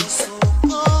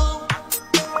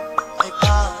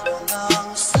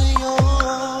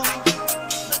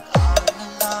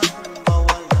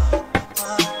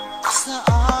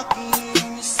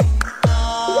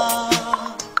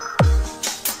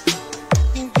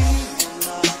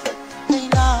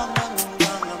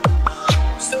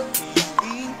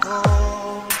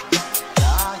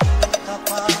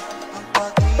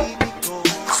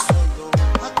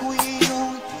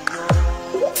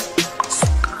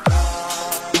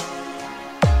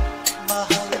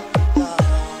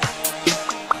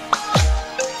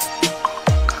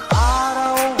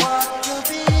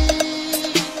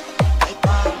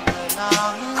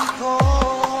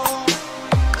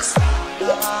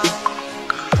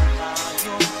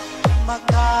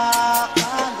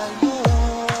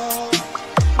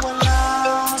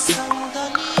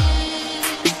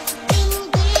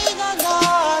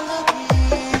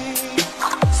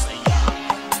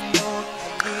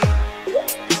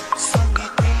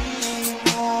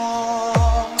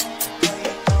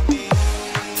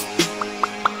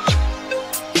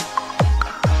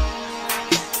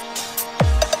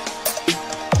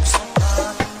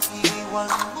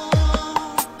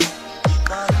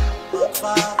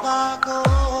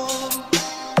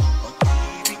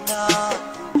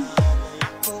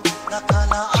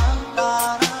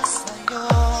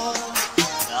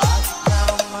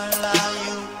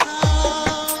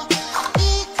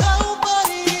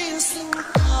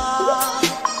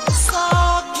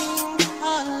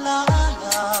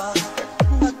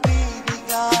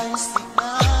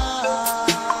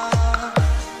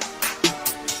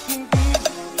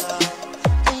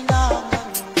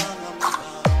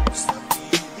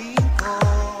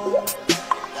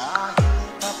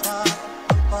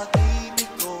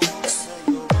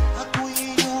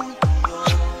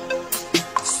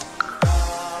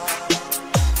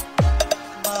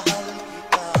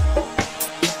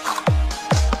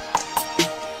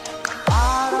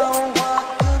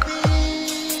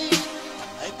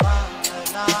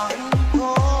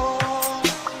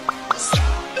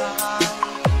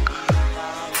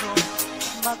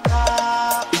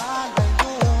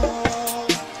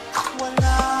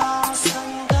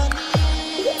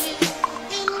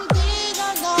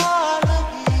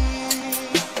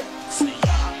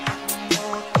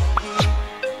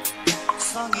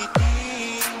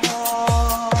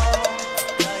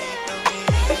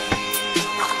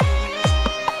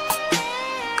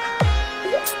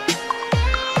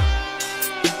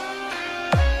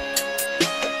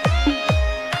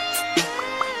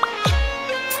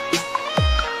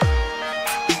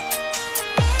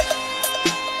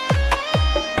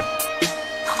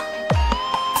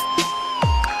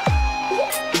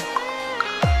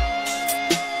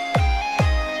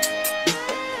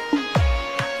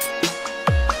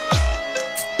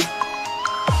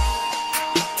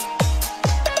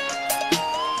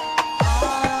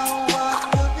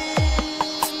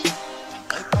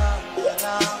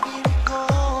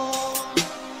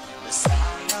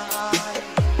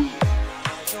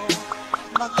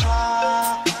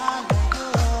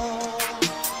 magkakalayo.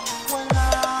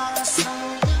 Wala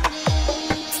sandali,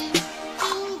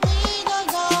 hindi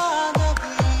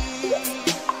nalalagay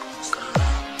sa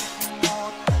langit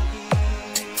mo't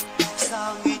talim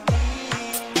sa ngiti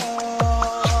mo.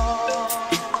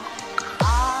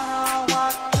 Araw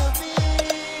at gabi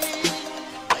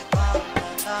ay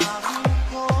paglalangin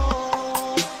ko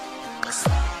na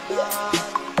sana'y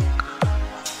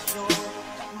tayo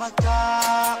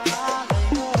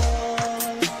magkakalayo.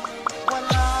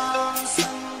 Walang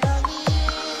sandali,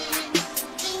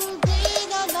 hindi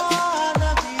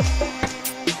nalalagay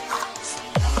sa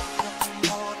langit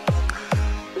mo't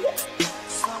talim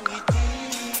sa ngiti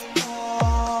mo,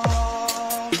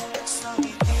 sa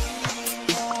ngiti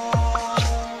mo.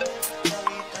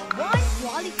 One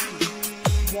quality,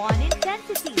 one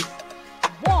intensity,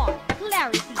 one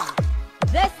clarity.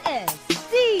 This is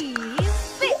Team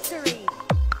Victory.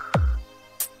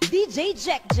 DJ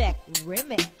Jack Jack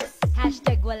Remix.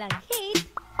 Hashtag walang hate,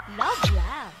 love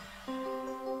lang.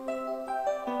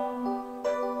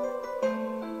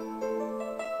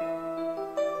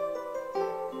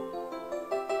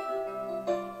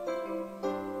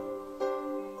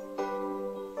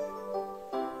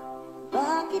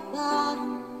 Bakit ba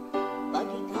pag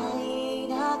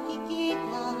ika'y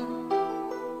nakikita,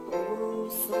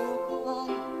 puso ko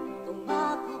ay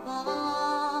tumakaba?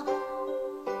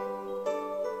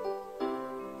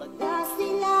 Pag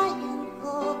nasilayan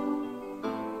ko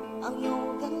ang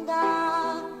iyong ganda,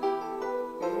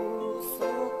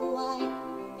 puso ko ay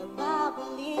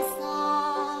nagbabalisan.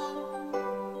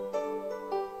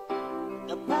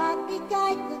 Kapag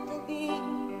ika'y katabi,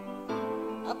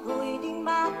 ako'y di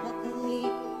mapakali,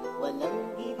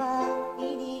 walang ibang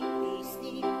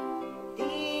iniisip,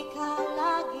 di ka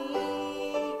lagi.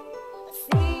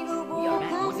 We are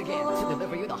back once again to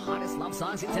deliver you the hottest love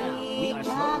songs in town. We are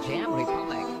Slow Jam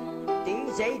Republic.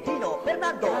 DJ Dino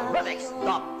Fernando Remix,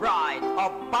 the pride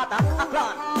of Batang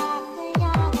Aklan.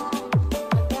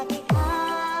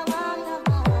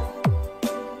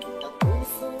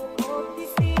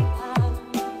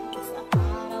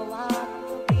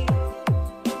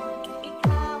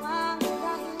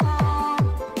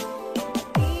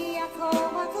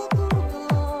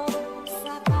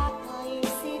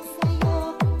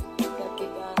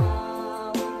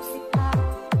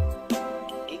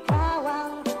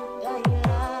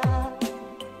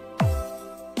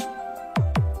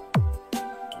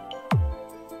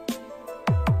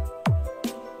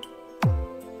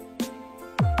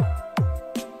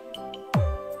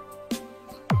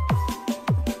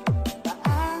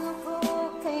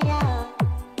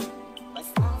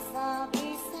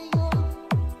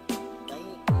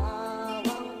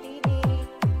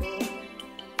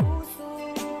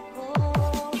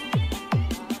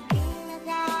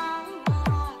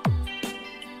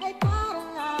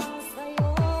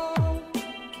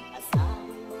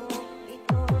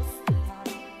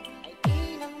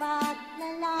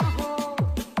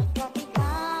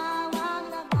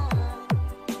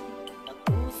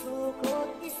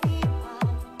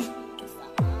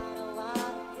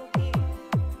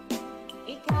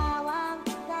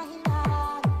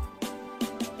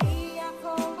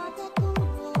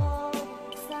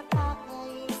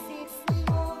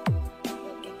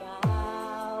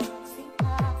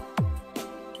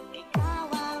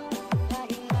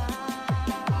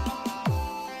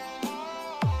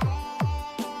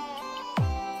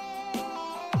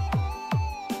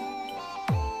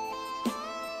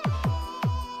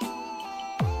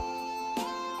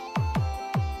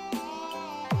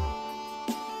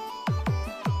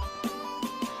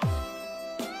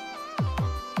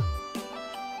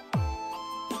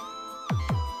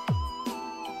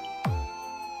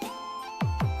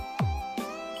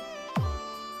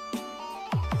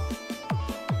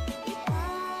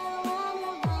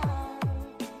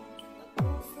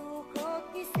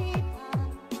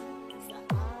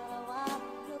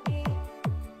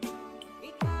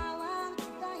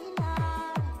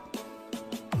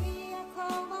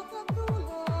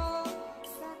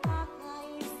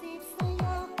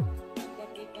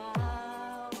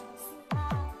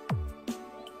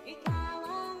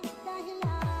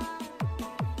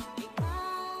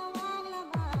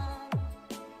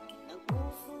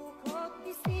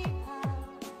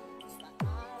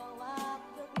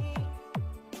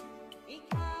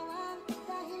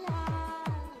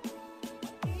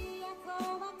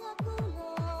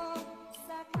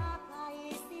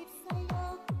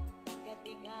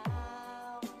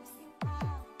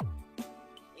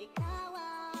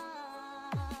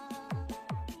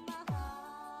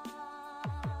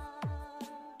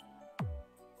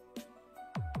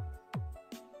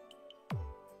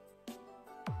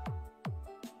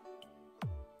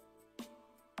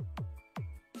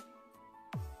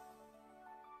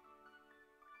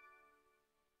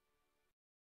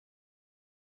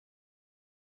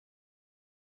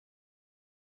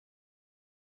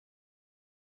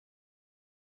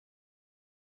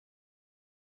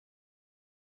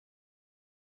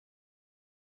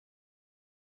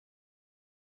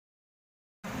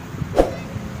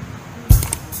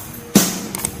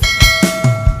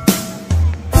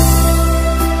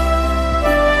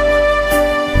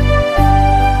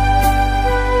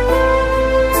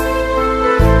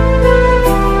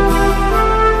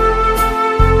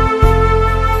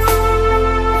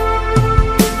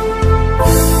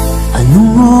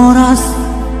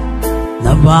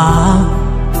 ba?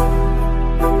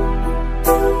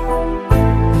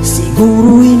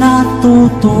 Siguro'y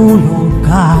natutulog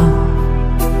ka.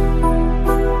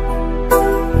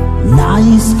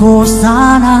 Nais ko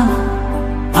sana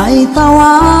ay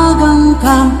tawagan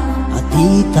ka at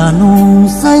itanong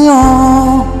sa'yo,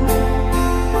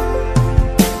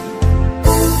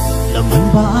 laman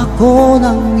ba ako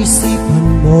ng isipan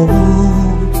mo?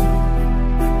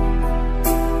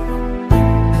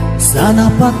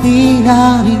 Sana pati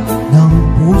na rin ng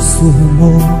puso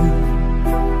mo.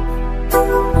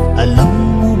 Alam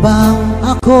mo bang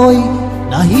ako'y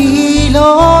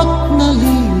nahihilot,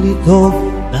 nalilito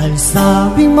dahil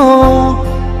sabi mo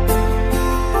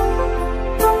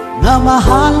na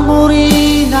mahal mo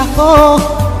rin ako.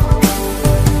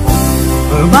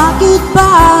 Or bakit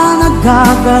ba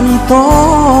nagkaganito?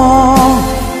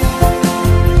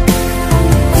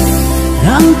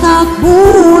 Ang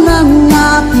takbo ng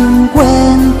ating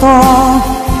kwento,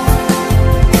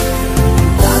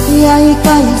 dati ay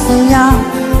kay saya,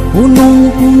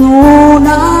 punong-puno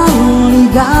ng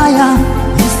ligaya.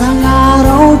 Isang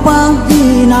araw pag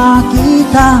di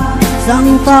nakita,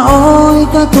 isang tao'y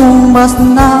katumbas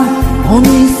na. O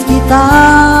miss kita,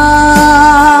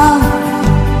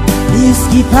 miss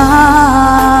kita.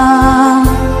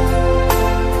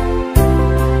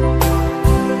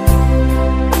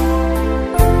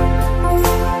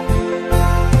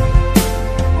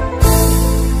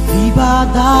 Di ba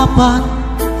dapat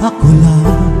ako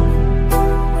lang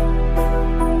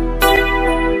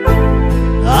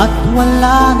at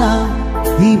wala na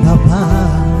iba pa?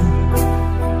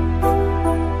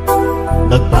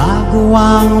 Nagbago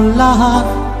ang lahat,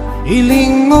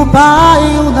 hiling mo ba'y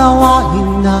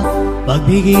unawain na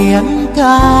pagbigyan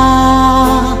ka?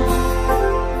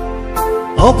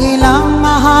 Okay lang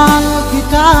mahal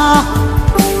kita.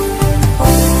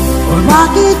 Or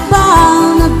bakit ba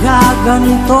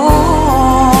nagkaganito?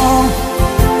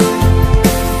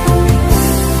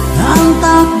 Ang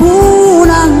takbo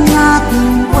ng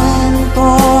ating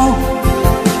kwento,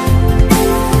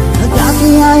 na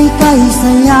dati ay kay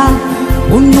saya,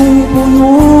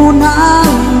 punong-puno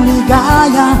ng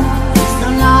ligaya.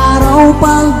 Isang araw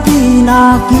pag di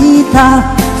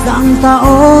nakita, isang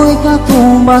tao'y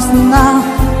katumbas na.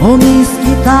 O miss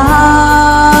kita,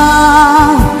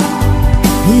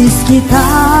 miss kita.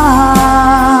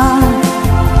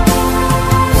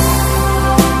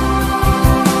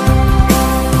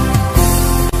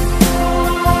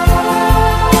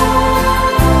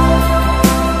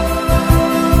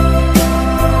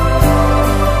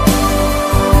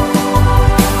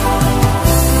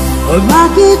 O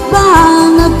bakit ba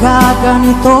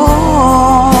nagkaganito?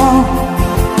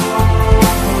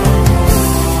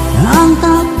 Ang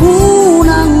takbo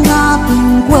ng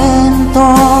ating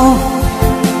kwento,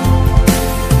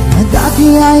 na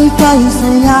dati ay kay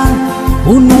saya,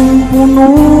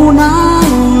 punong-puno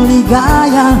ng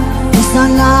ligaya.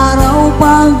 Isang araw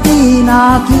pag di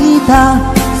nakita,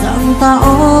 isang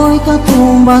tao'y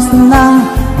katumbas na.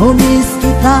 O miss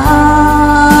kita,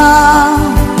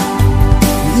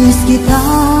 miss kita.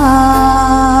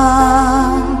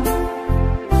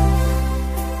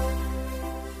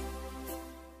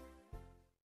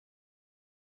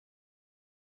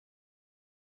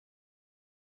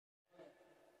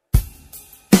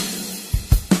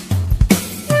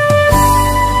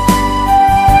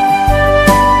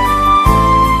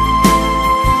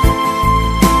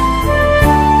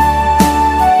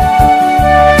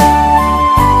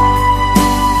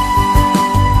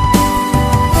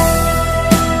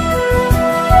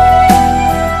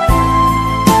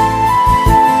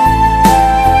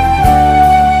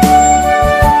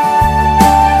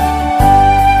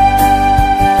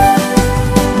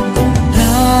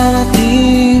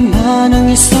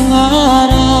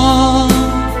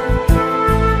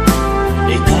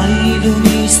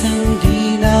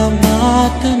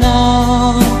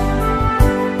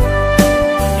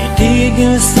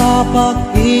 Itigil sa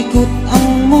pag-ikot ang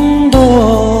mundo,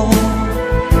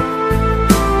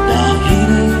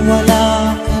 dahil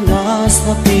wala ka na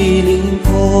sa piling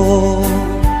ko.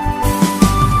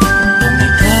 Kung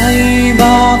ika'y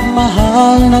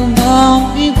magmahal ng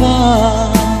iba,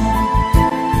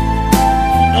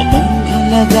 anong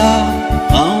halaga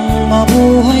ang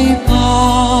mabuhay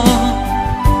pa?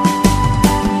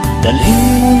 Dalhin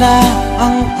mo na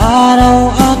ang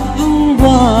araw at ang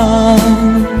buwan,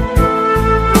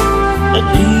 at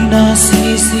di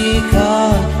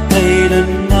nasisikat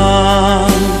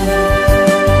kailanman.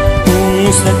 Kung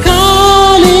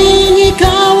sakaling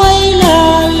ikaw ay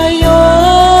lalayo,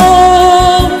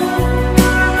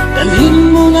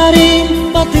 dalhin mo na rin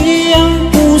pati ang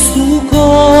puso ko.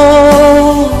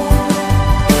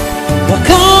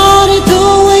 Baka nito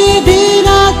ay di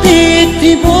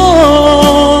natitibok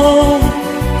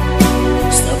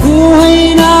sa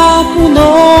buhay na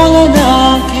puno na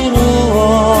ng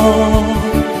kirot.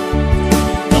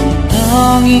 Ang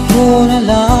tangi ko na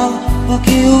lang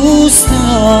pakiusap,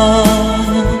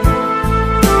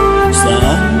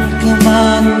 saan ka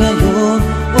man ngayon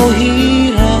o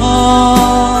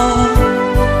hirap.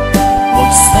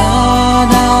 Huwag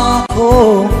sana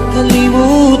ako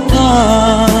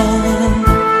kalimutan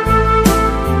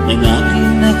ng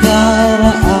aking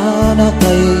nakaraan na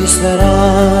kay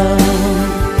sarap.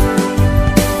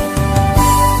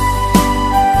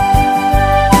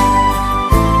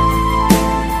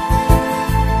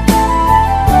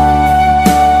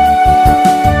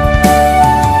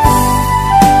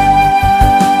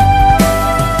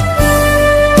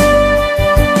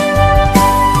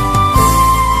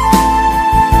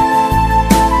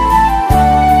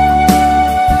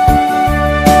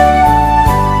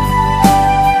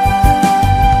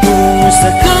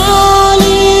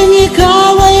 Sakaling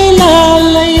ikaw ay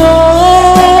lalayo,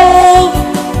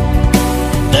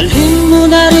 dalhin mo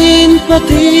na rin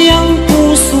pati ang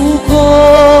puso ko.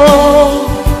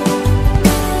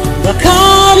 Baka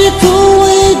nito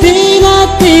ay di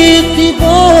natitibok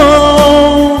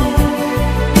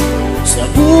sa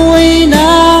buhay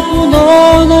na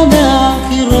puno na ng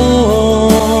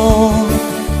kirot.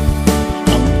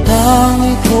 Ang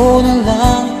tangi ko na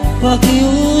lang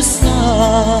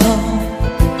pakiusap,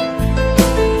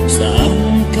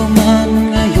 saan ka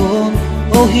man ngayon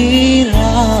o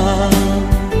hirap.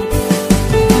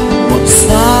 Huwag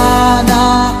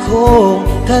sana akong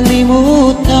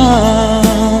kalimutan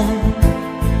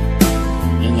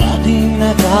ng ating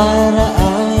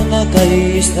nakaraan na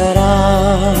kay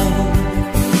sarap.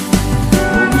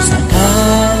 Kung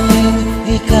sakaling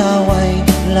ikaw ay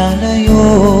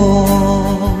lalayo,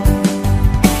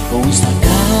 kung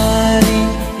sakaling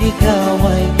ikaw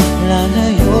ay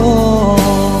lalayo,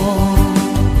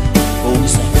 kung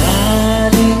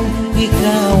sakaling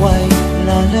ikaw ay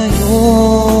lalayo.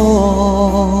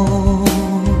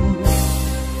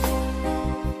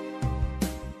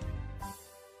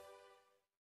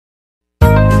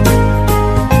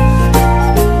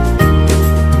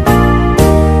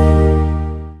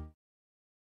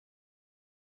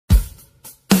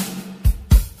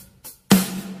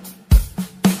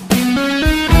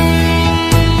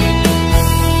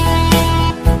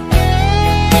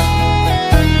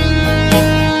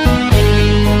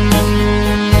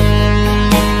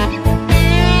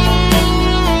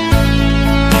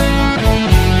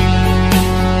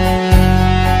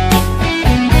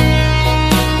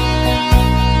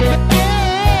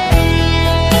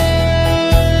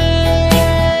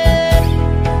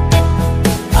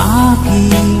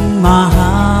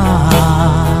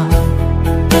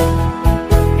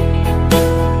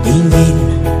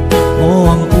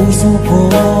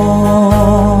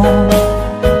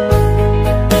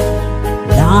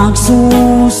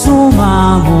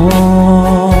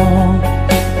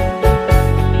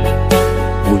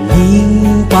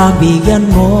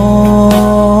 Pagbigyan mo,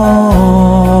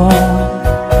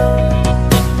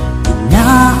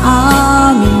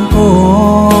 inaamin ko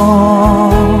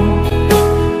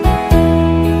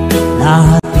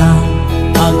lahat ng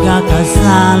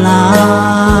pagkakasala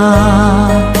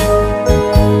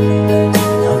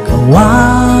nagawa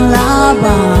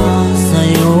laban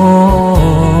sa'yo.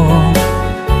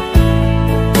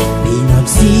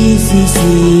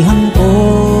 Pinagsisisihan ko,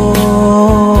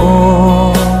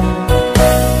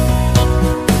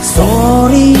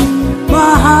 sorry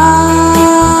mahal,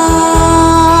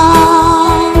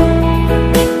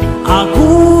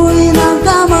 ako'y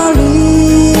nagkamali.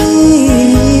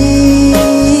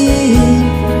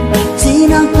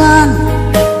 Sinaktan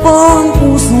ko ang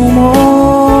puso mo,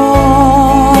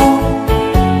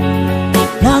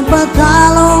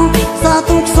 nagpatalo sa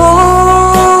tukso.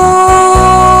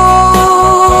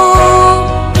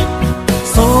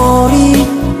 Sorry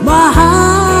mahal,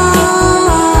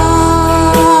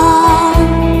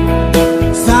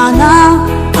 sana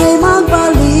ay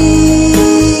magbalik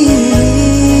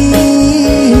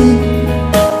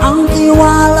ang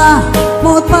tiwala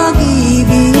mo't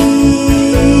pag-ibig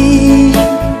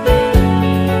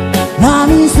na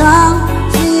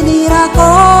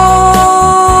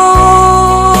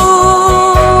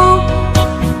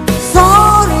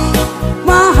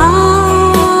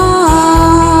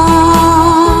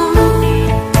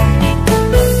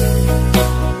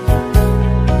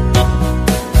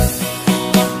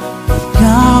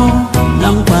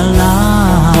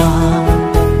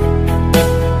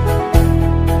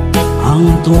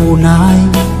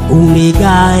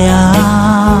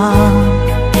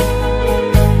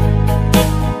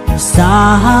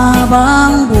sa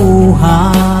habang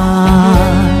buhay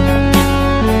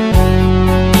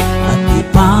at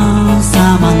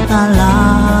ipangsamantala.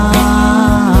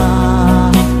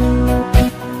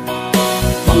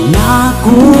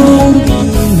 Pangakong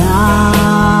di na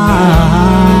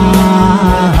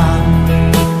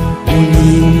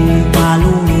muling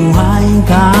paluluhay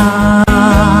ka.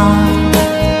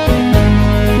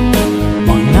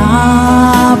 Mga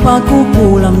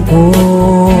pagkukulang ko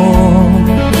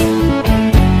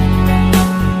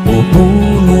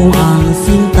pupuno ang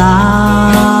sinta.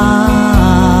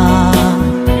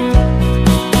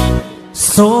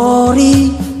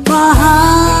 Sorry,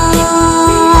 mahal,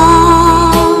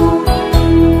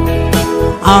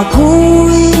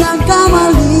 ako'y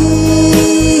nagkamali.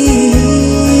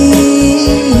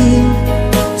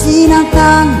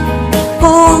 Sinaktan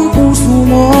ko ang puso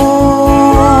mo,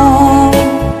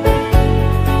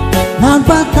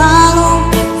 nagpatalo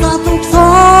sa tukso.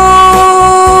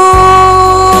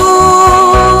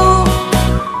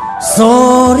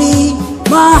 Sorry,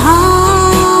 mahal,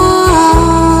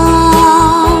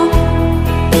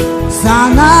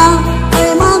 sana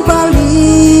ay magbalik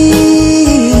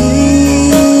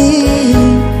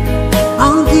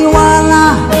ang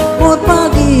tiwala mo't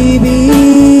pag-ibig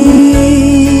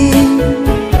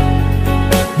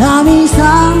na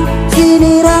minsan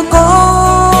sinira ko.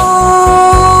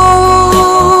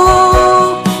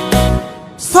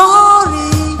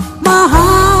 Sorry, mahal.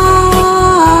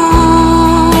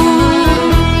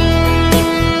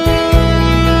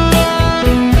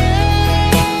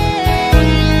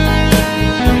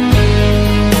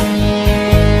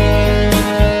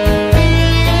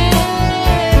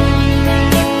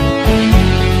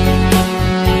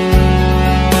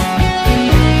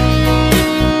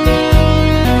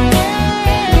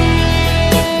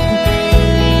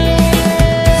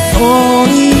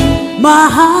 Sorry,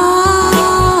 mahal,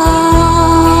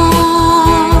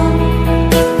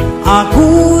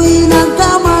 ako'y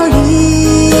nagkamali.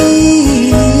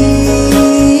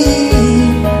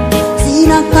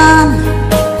 Sinaktan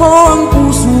ko ang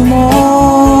puso mo,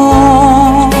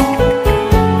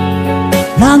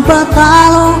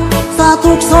 nagpatalo sa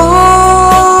tukso.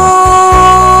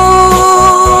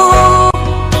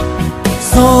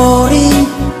 Sorry,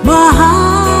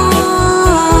 mahal,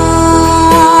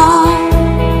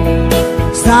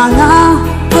 sana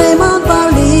ay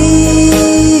magbalik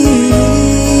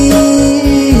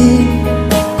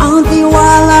ang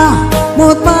tiwala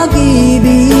mo't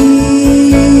pag-ibig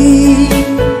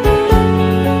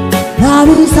na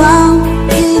minsan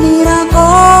sinira ko.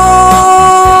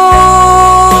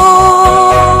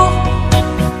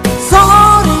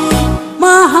 Sorry,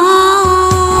 mahal.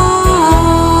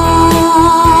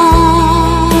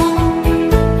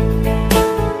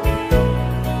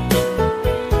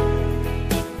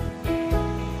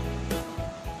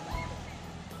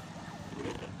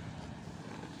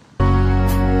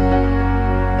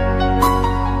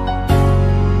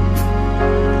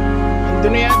 Ito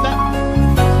na yata.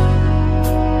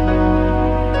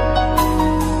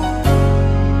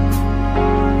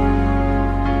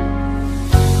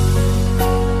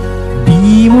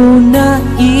 Di mo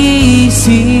naisip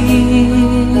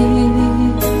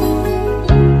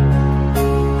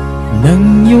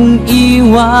nang iyong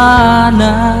iwanan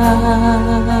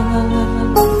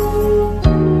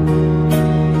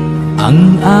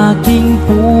ang aking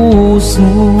puso.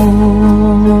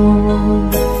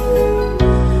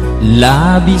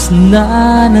 Labis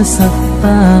na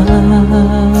nasaktan,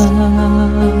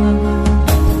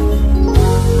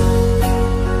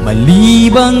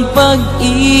 malibang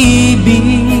pag-ibig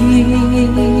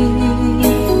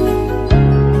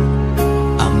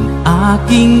ang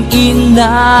aking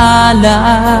inalan.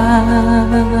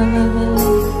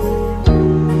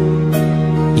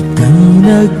 Ika'y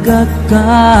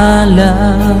nagkakala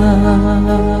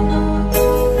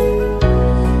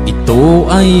ito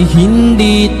ay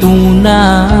hindi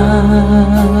tunay.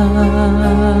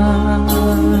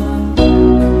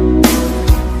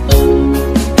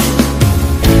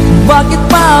 Bakit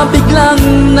pa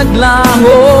biglang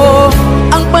naglaho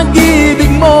ang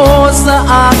pag-ibig mo sa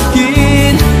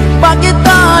akin? Bakit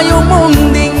tayo mong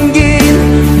dinggin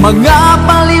mga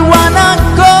paliwanag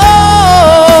ko?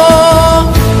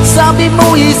 Sabi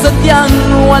mo'y sadyang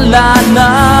wala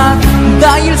na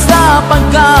dahil sa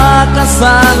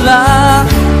pagkakasala.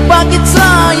 Bakit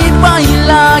sa iba'y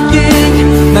laging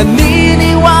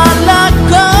naniniwala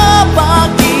ka?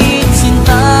 Bakit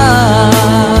sinta?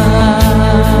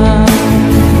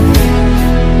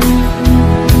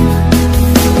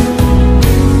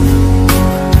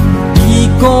 Di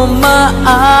ko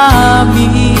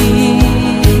maamin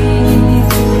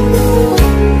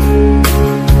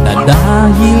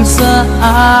dahil sa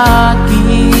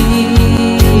akin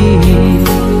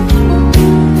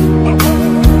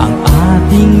ang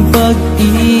ating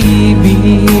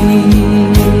pag-ibig.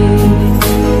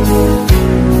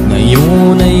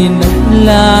 Ngayon ay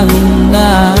naglaho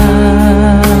na,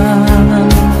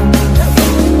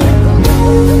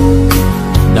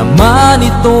 naman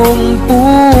itong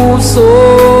puso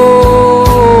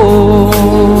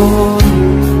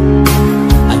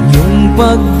anyong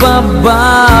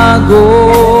pagbabago.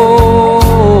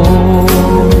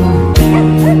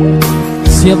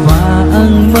 Siya ba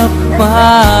ang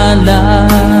mapalad?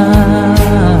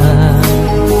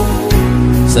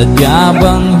 Sadya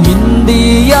bang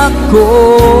hindi ako?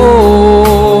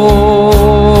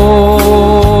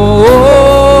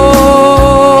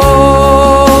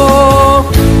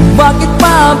 Bakit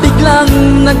pa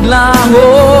biglang naglaho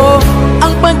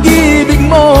ang pag-ibig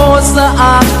mo sa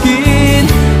akin?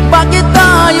 Bakit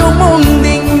tayo mong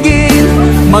dinggin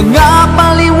mga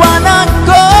paliwanag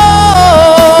ko?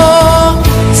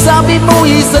 Sabi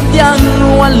mo'y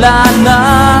sadyang wala na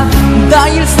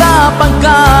dahil sa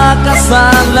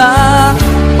pagkakasala.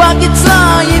 Bakit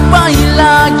sa iba'y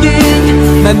laging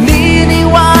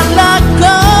naniniwala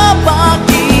ka?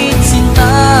 Bakit sinta?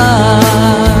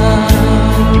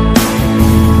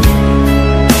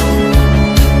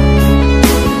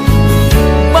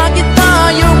 Bakit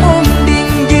tayo mong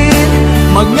dinggin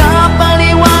mga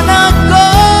paliwanag ko?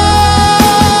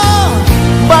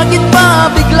 Bakit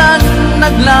pa biglang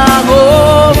naglaho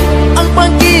ang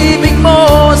pag-ibig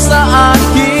mo sa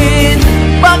akin?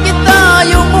 Bakit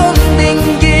tayo mong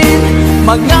dinggin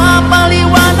mga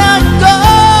paliwanag ko?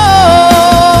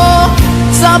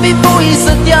 Sabi mo'y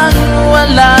sadyang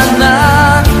wala na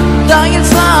dahil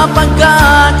sa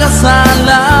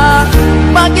pagkakasala.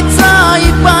 Bakit sa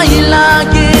iba'y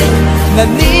laging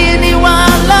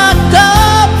naniniwala ka?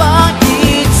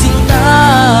 Bakit sinta?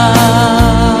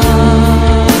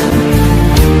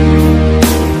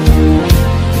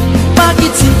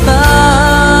 Bakit sinta?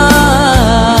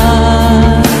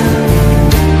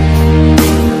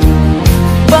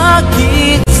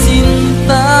 Bakit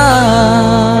sinta?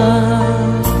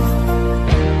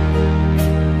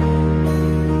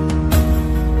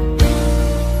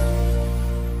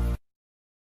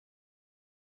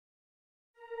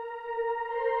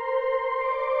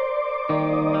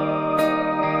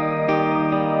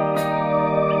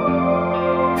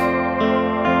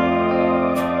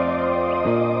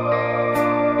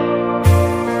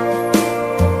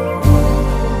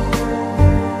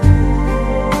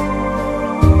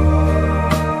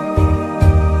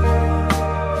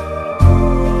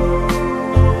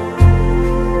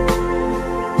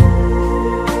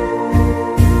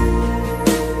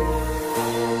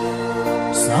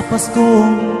 Sa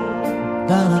Paskong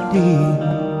darating,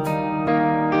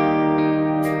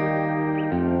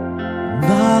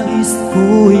 nais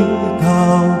ko'y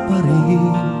ikaw pa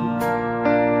rin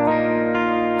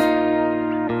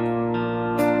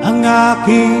ang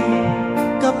aking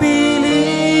kapiling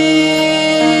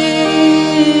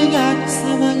at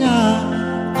sa mga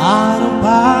araw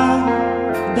pang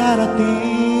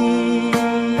darating.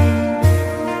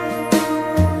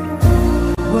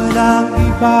 Walang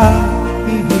iba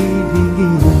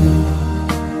hihilingin,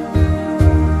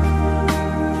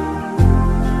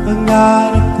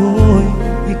 pangarap ko'y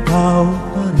ikaw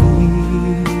pa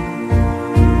rin.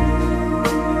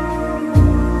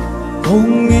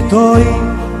 Kung ito'y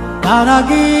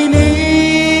panaginip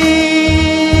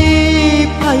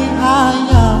ay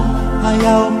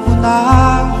ayaw ko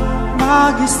nang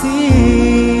magising.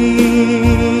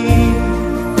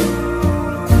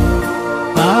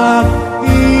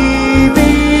 Pag-ibig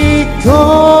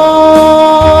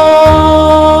ko'y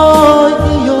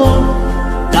iyong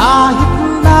kahit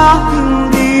na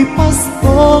hindi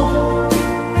Pasko,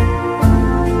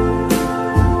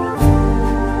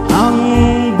 ang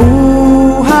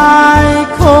buhay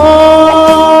ko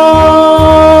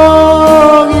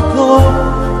ito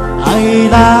ay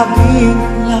laging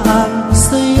lang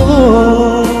sa'yo.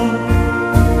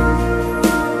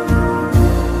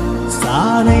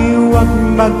 Sana'y huwag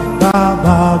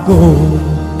magbabago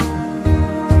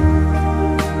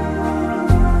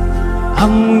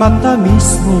ang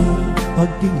matamis mong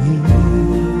pagtingin.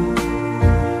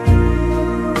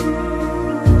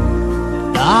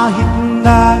 Kahit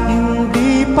na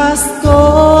hindi Pasko,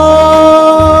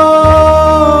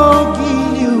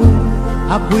 giliw,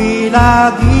 ako'y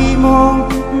lagi mong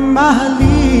mahalin.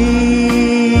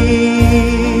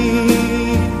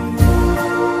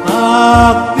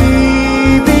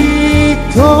 Pag-ibig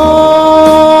ko'y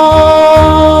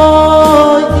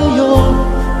iyong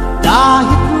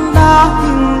kahit na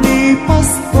hindi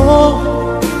Pasko,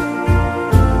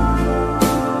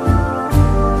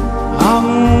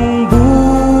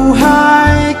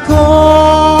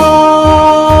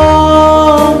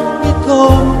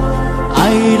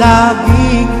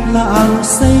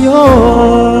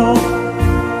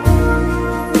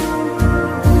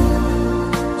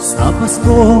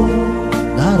 Paskong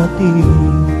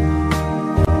darating,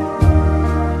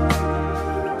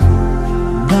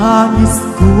 nais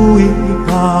ko'y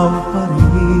ikaw pa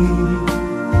rin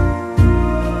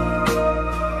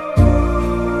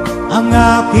ang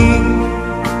aking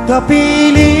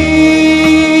kapiling,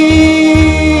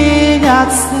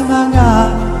 at sa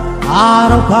mga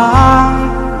araw pang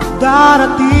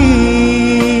darating,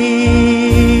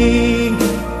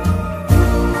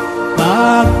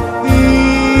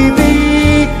 pag-ibig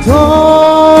ko'y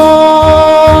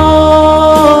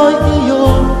iyo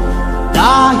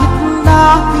kahit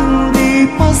na hindi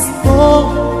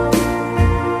Pasko.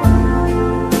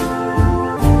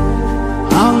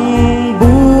 Ang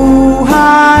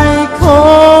buhay ko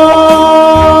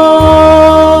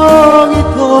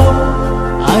ito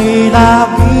ay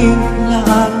laging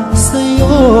laan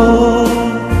sa'yo.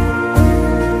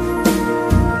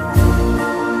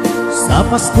 Sa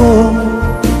Paskong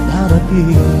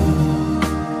darating,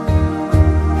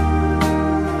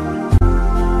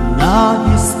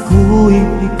 nais ko'y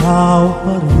ikaw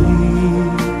pa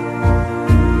rin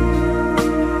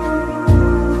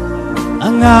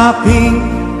ang aking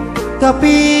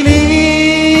kapiling,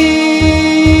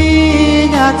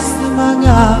 at sa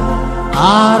mga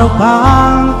araw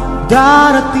pang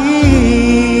darating,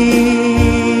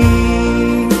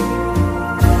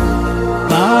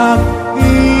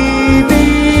 pag-ibig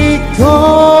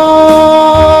ko'y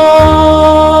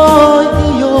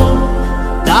iyo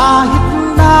kahit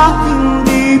na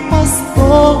hindi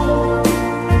Pasko.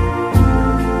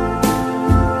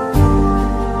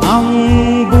 Ang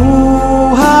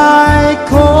buhay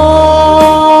ko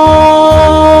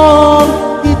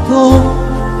ito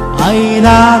ay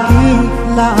laging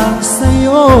laan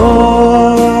sa'yo.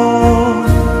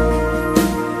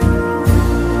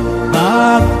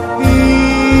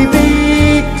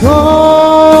 Pag-ibig ko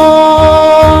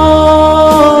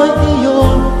iyo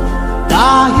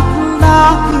kahit na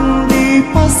hindi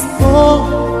Pasko.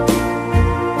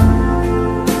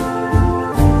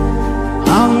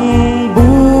 Ang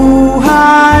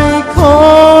buhay ko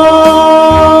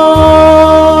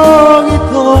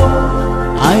ito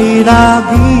ay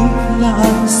laging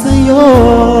laan sa'yo.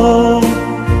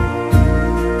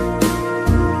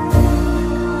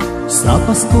 Sa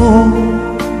Paskong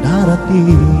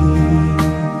darating,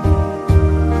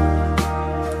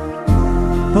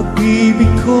 pag-ibig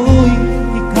ko'y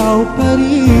ikaw pa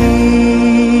rin.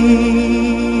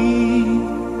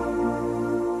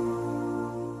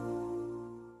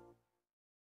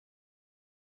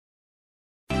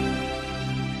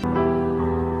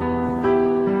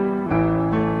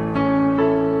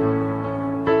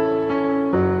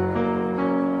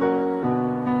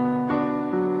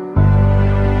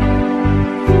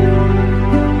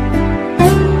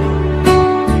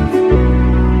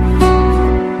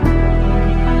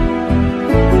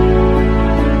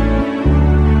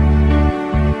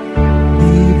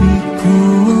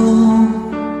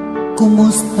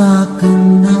 Kumusta ka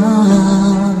na?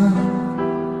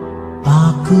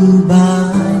 Ako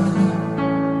ba'y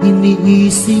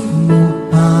iniisip mo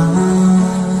pa?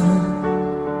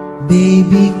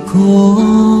 Baby ko,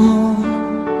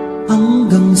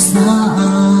 hanggang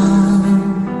saan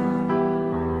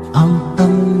ang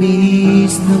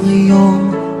tamis ng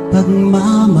iyong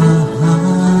pagmamahal?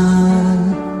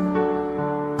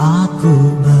 Ako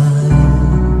ba'y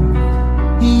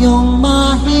iyong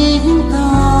mahihintay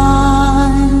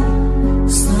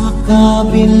sa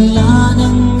kabila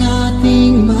ng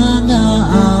ating mga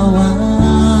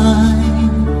away?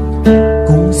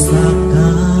 Kung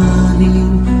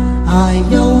sakaling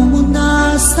ayaw mo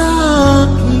na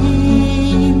sa'kin,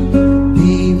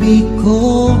 baby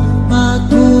ko,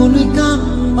 patuloy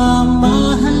kang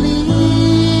mamahalin.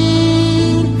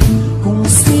 Kung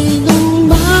sino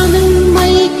man ang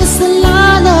may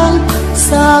kasalanan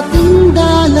sa ating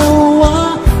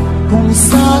dalawa, kung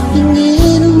sa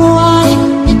tingin mo ay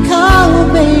ikaw,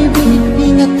 baby,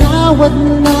 pinatawad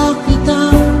na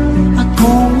kita. At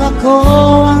kung ako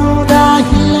ang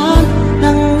dahilan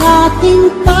ng ating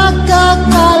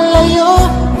pagkakalayo,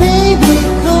 baby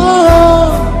ko,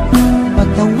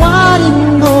 patawarin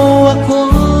mo ako.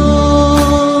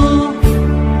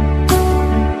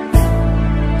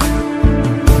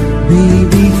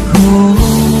 Baby ko,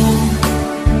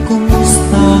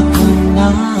 kumusta ka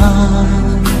na?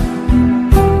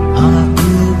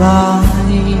 Ako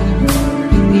ba'y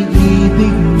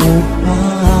iniibig mo pa?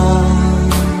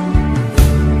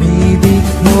 Baby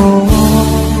ko,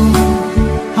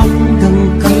 hanggang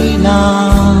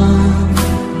kailan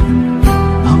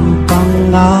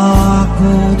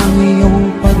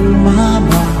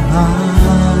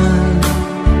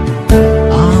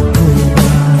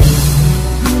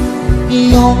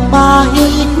iyong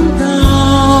mahintay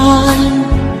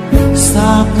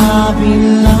sa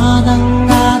kabila ng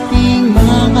ating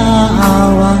mga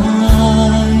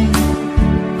away.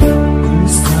 Kung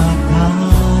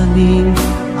sakaling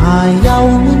ayaw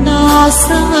mo na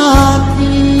sa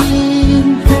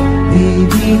akin,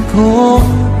 baby ko,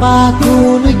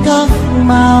 patuloy kang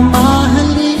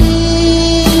mamahalin.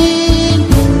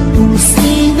 Kung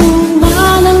sino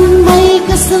man ang may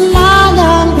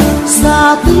kasalanan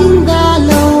sa ating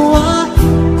dalawa,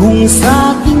 kung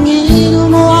sa tingin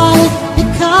mo ay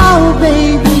ikaw,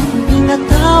 baby,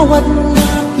 pinatawad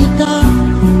na kita.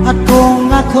 At kung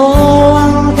ako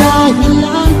ang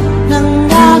dahilan ng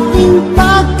ating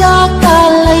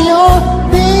pagkakalayo,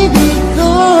 baby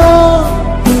ko,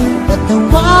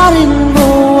 patawarin mo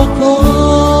ako.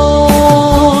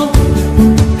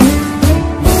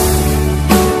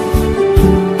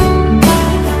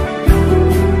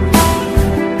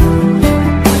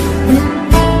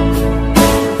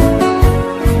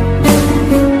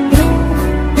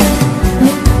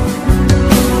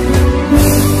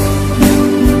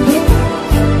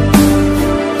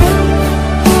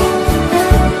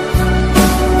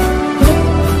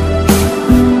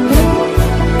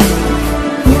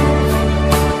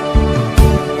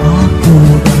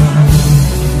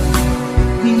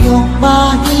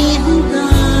 Mahintay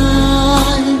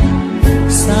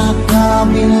sa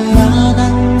kabila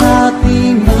ng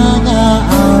ating mga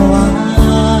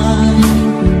away.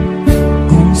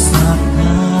 Kung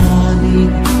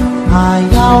sakaling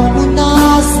ayaw mo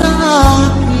na sa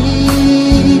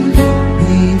akin,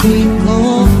 baby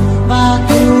ko,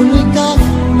 patuloy kang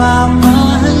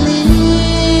mamahalin.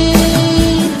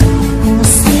 Kung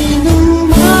sino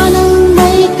man ang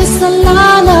may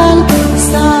kasalanan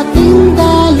sa ating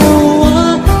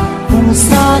dalawa, kung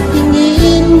sa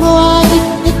tingin mo ay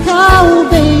ikaw,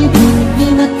 baby,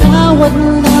 pinatawad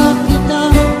na kita.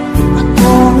 At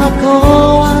kung ako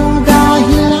ang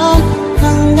dahilan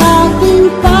ng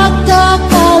ating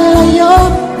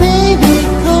pagkakalayo, baby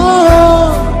ko,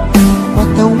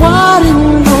 patawarin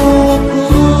mo ako.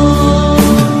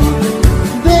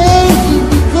 Baby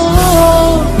ko,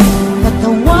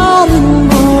 patawarin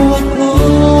mo ako.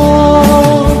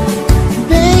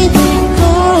 Baby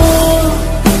ko,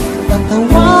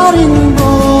 patawarin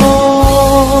mo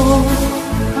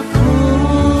ako.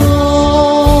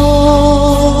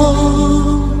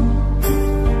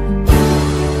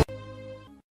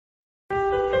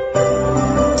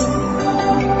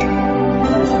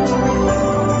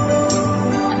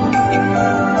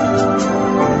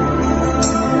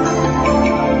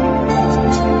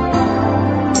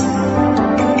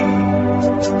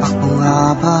 Ako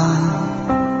nga ba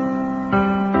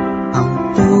ang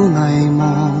tunay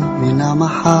mong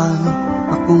minamahal?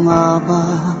 Ako nga ba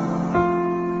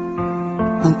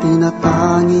ang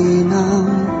tinatangi ng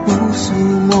puso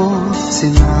mo?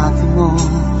 Sinabi mo,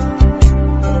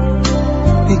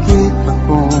 higit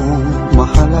akong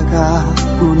mahalaga,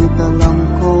 ngunit alam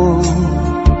ko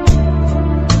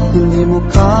hindi mo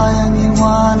kayang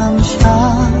iwanan siya.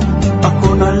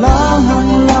 Ako na lang ang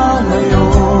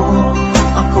lalayo,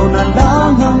 ako na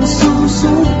lang ang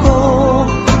susuko.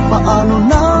 Paano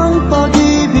nang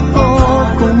pag-ibig ko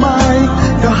kung may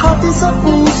kahati sa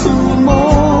puso mo?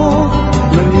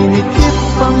 Naninikip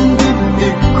ang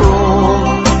dibdib ko,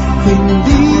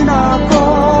 hindi na ako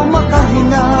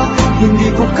makahinga.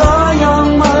 Hindi ko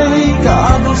kayang may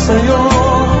kaagaw sa'yo.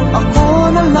 Ako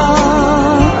na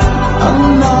lang ang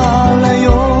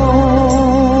lalayo.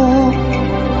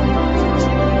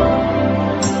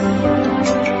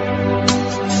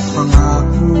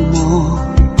 Pangako mo,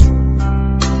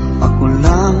 ako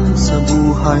lang sa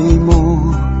buhay mo.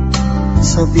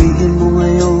 Sabihin mo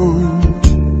ngayon,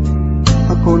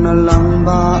 ako na lang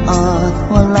ba at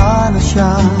wala na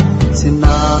siya?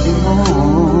 Sinabi mo,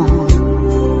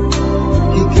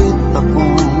 higit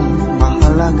akong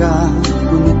mahalaga,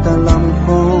 ngunit alam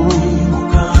ko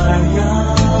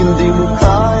hindi mo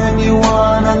kayang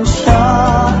iwanan siya.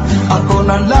 Ako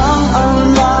na lang ang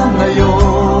lalayo,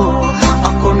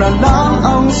 ako na lang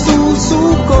ang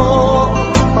susuko.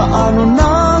 Paano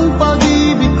nang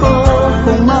pag-ibig ko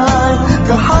kung may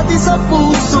kahati sa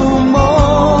puso mo?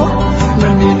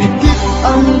 Naninikip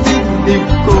ang dibdib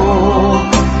ko,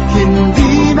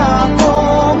 hindi na ako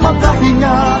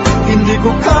makahinga. Hindi ko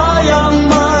kayang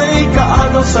may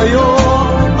kaagaw sa'yo.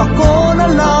 Ako na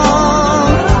lang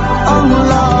ang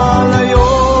lalayo.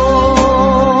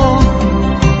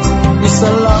 Isa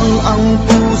lang ang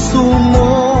puso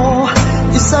mo,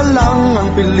 isa lang ang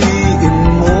piliin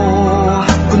mo.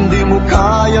 Kung di mo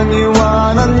kayang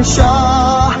iwanan siya,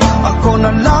 ako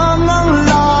na lang ang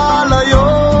lalayo.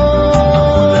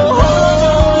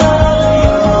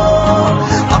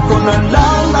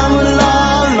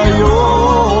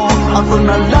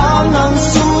 na lang ang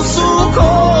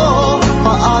susuko.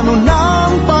 Paano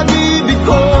ng pag-ibig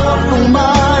ko kung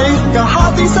may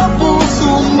kahati sa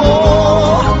puso mo?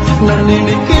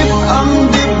 Naninikip ang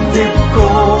dibdib ko,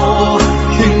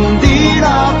 hindi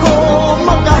na ako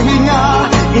makahinga.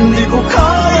 Hindi ko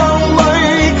kayang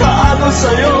may kaano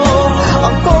sa'yo.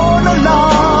 Ako na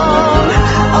lang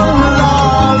ang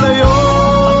lalayo.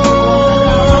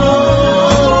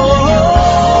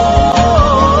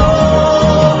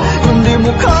 Hindi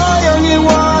mo kayang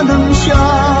iwanan siya.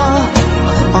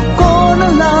 Ako na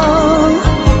lang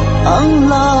ang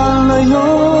lalayo.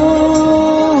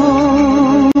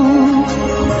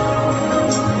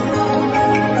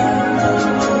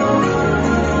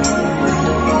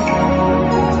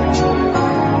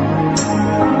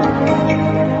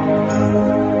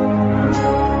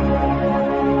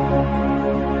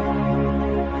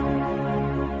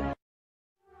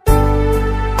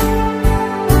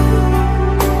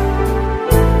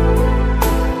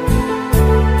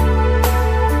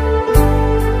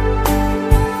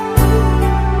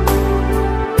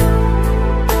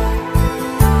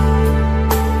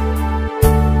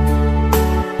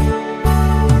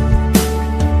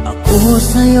 Ako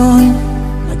sa'yo'y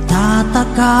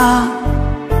nagtataka,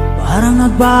 parang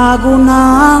nagbago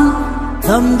ng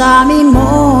damdamin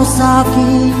mo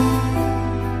sa'kin.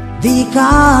 Di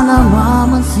ka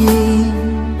namamansin.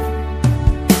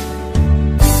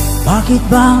 Bakit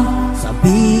bang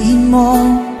sabihin mo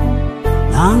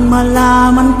nang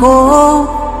malaman ko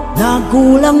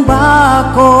nagkulang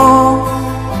ba ako?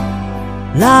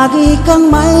 Lagi kang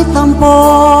may tampo.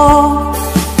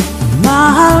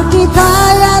 Mahal kita,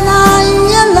 yan ay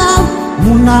alam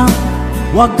mo na.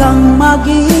 Huwag kang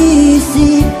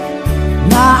mag-iisip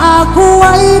na ako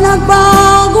ay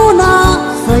nagbago na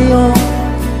sa'yo.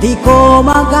 Di ko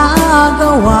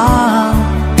magagawa.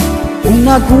 Kung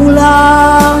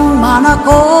nagkulang man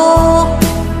ako,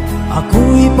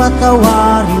 ako'y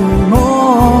patawarin mo,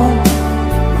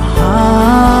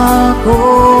 mahal ko.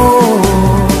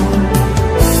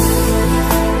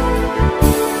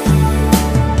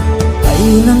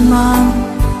 Kailanman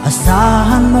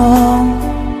asahan mo,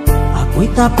 ako'y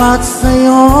tapat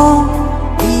sa'yo,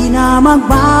 di na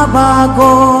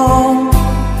magbabago.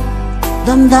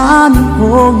 Damdamin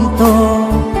kong ito,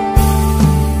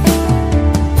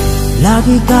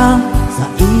 lagi kang sa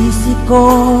isip ko.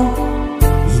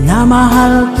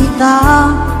 Minamahal kita,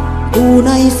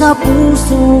 tunay sa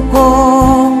puso ko.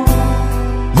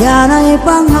 Yan ay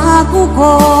pangako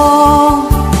ko.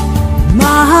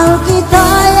 Mahal kita,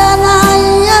 yan ay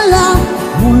alam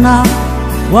mo na.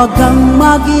 Huwag kang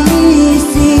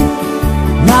mag-iisip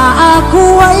na ako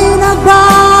ay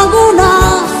nagbago na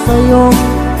sa'yo.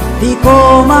 Di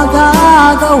ko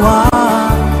magagawa.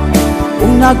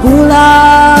 Kung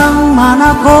nagkulang man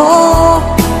ako,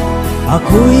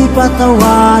 ako'y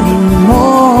patawarin mo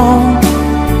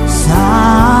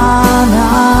sana.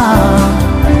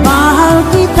 Mahal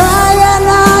kita, yan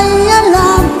ay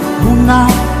alam mo na.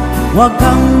 Huwag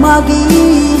kang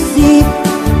mag-iisip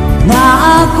na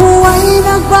ako ay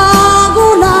nagbago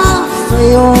na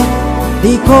sa'yo.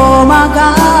 Di ko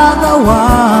magagawa.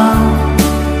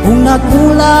 Kung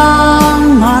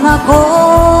nagkulang man ako,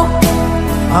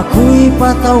 ako'y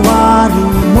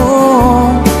patawarin mo,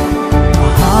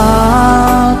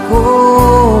 mahal ko.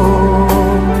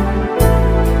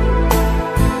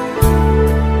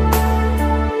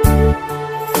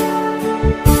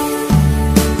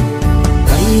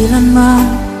 Kailanman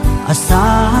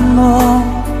asahan mo,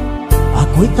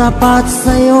 ako'y tapat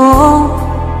sa'yo,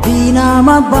 di na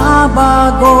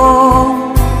magbabago.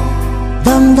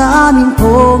 Damdamin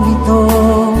kong ito,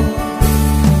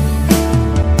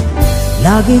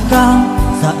 lagi kang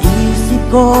sa isip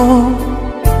ko.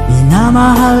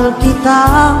 Minamahal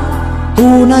kita,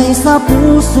 tunay sa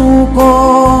puso ko.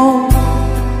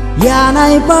 Yan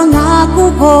ay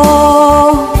pangako ko.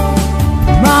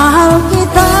 Mahal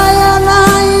kita, yan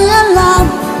ay alam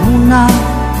mo na.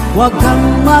 Huwag kang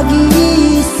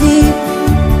mag-iisip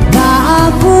na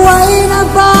ako ay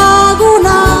nagbago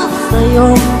na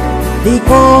sa'yo. Di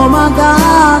ko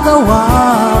magagawa.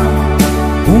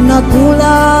 Kung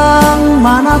nagkulang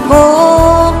man ako,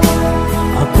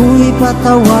 ako'y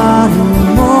patawarin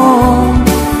mo,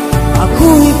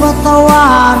 ako'y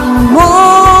patawarin mo,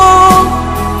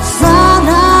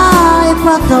 sana'y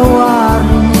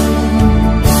patawarin,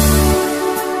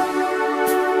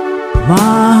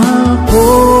 mahal ko.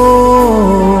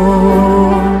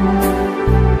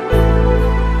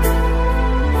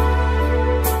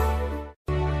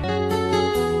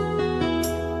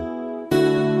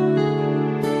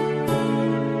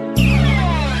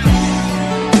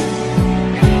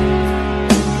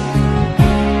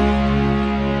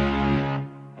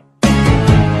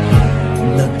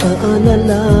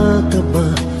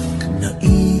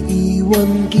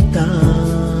 iwan kita.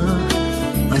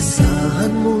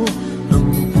 Asahan mo, ang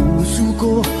puso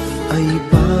ko ay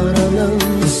para lang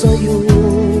sa'yo.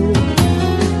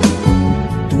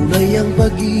 Tunay ang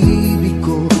pag-ibig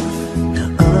ko,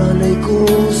 naalay ko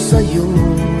sa'yo.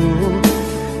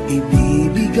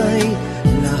 Ibibigay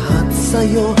lahat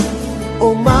sa'yo,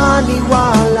 o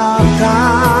maniwala ka.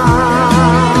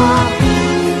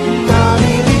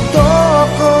 Naririto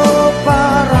ako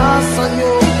para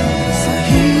sa'yo, sa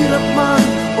hirap man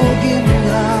o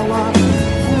ginhawa,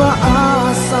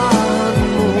 maaasahan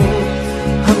mo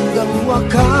hanggang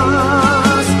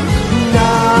wakas.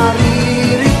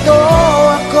 Naririto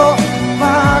ako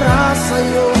para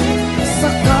sa'yo, sa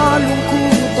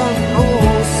kalungkutan o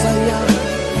saya,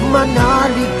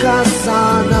 manalig ka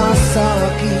sana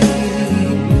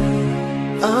sa'kin,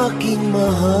 aking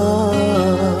mahal.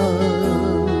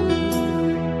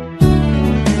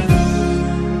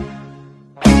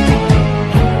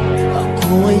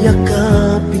 Ako ay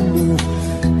yakapin mo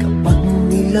kapag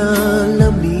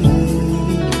nilalamig,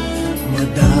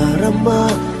 madarama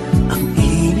ang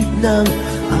init ng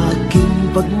aking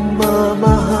pagmamahal.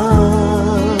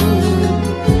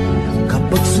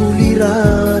 Kapag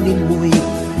suliranin mo'y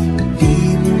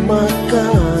di mo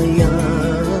makaya,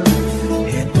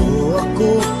 eto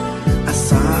ako,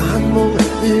 asahan mong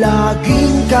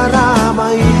laging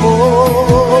karamay mo.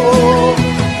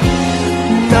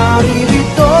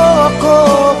 Naririto ako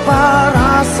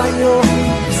para sa'yo,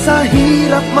 sa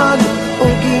hirap man o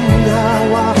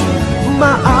ginhawa,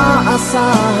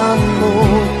 maaasahan mo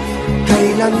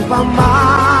kailan pa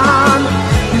man.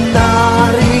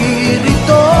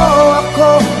 Naririto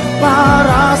ako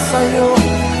para sa'yo,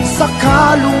 sa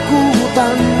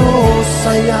kalungkutan o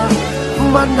saya,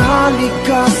 manalig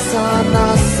ka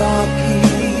sana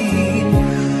sa'kin,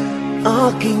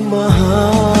 aking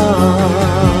mahal.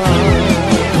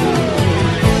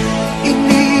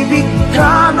 Inibig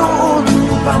ka noon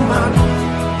pa man,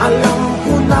 alam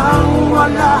ko nang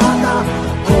wala na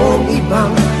kung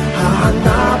ibang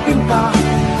hahanapin pa,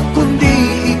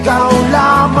 kundi ikaw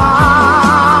lamang.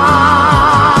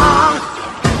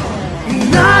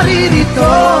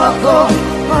 Naririto ako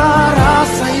para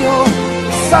sa'yo,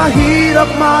 sa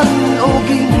hirap man o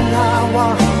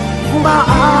ginhawa,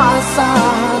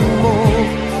 maaasahan mo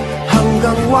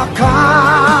hanggang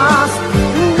wakas.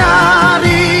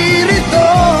 Naririto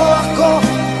ako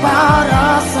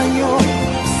para sa'yo,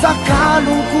 sa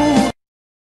kalungkutan.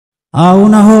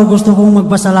 Una ho, gusto kong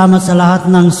magpasalamat sa lahat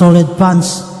ng solid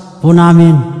fans po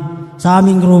namin sa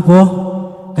aming grupo,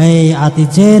 kay Ate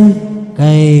Jen,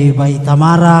 kay Bay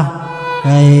Tamara,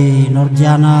 kay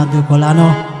Nordiana Ducolano,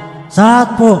 sa lahat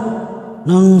po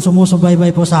ng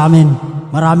sumusubaybay po sa amin.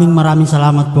 Maraming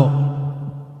salamat po.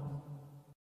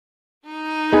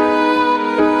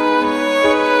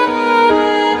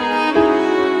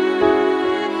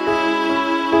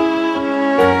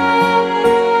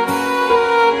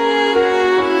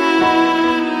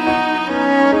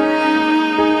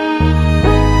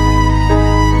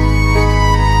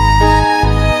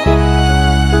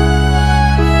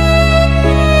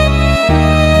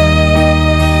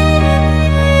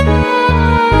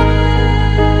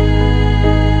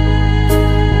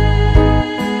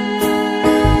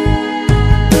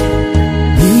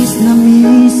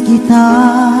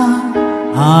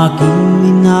 Aking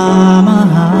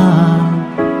minamahal,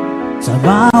 sa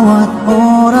bawat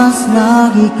oras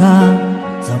lagi ka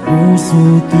sa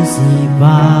puso't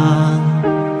isipan.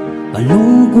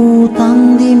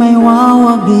 Kalungkutan di may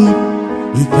wawagit,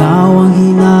 ikaw ang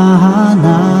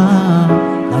hinahanap,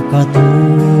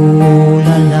 nakatulala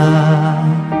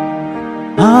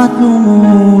at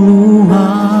lumuluha.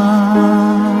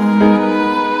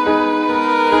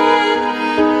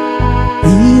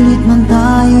 Pilit man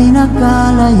tayo'y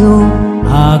nagkalayo,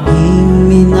 aking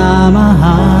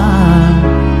minamahal,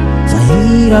 sa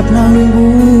hirap ng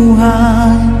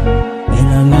buhay,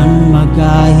 kailangan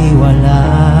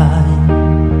magkahiwalay.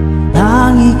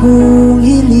 Tangi kong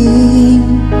hiling,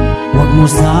 huwag mo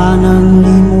sanang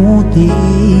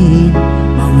limutin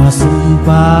mga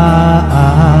sumpaan,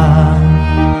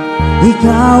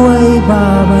 ikaw ay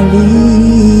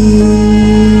babalik.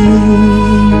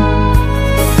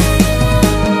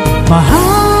 Mahal,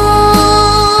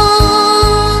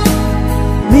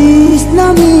 miss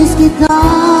na miss kita,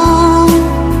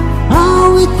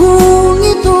 awit kong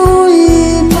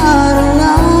ito'y para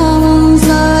lamang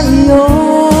sa iyo.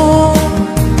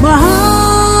 Mahal,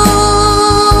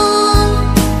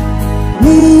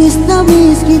 miss na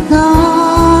miss kita,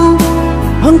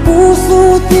 ang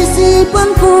puso't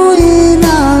isipan ko'y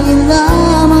laging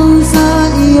lamang sa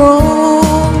iyo.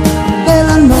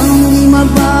 Kailan bang di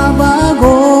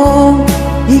magbabago,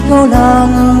 ikaw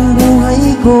lang ang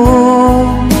buhay ko.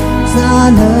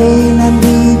 Sana'y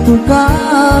nandito ka,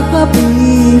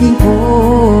 kapiling ko.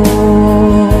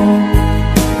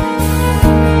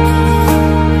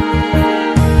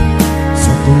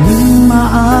 Sa tuwing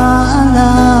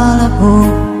maaalala ko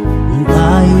nung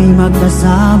tayo'y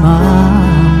magkasama,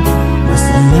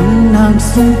 masayang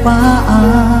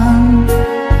nagsumpaan,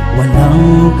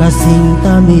 walang kasing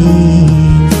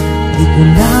tamis. Di ko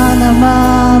na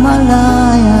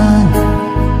namamalayan,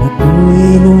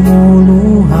 ako'y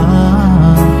lumuluha,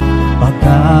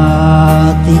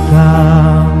 pagkat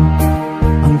ikaw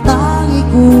ang tangi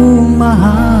kong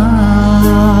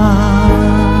mahal.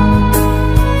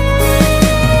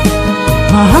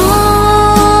 Mahal,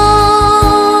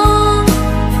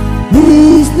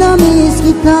 miss na miss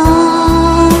kita.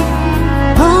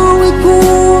 Awit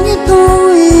kong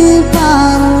ito'y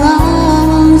para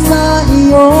lang sa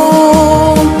iyo.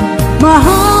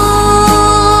 Mahal,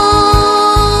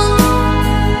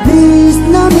 miss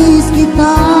na miss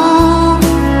kita.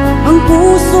 Ang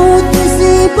puso't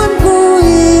isipan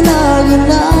ko'y lagi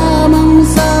lamang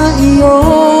sa iyo.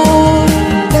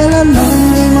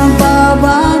 Kailanman di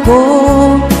magbabago,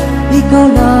 ikaw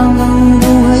lang ang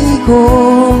buhay ko.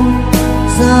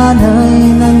 Sana'y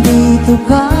nandito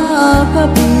ka,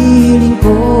 kapiling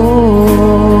ko.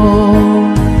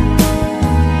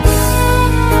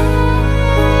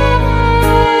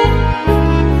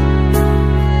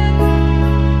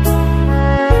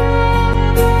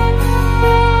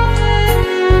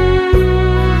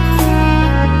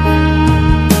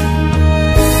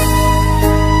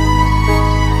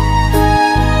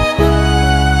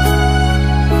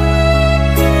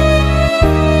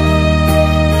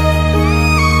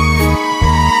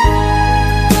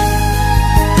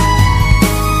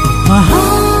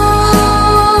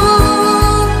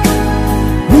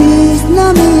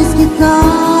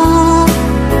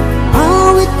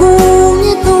 Awit kong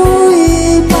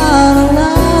ito'y para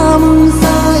lamang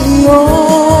sa iyo.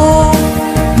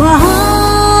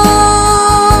 Mahal,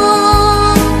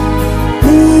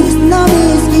 miss na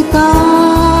miss kita.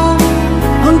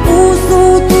 Ang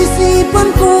puso't isipan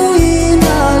ko'y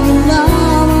lagi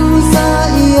lamang sa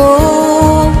iyo.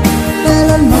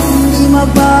 Kailanman di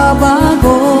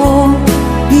magbabago,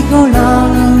 ikaw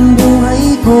lang ang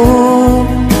buhay ko.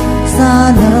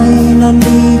 Sana'y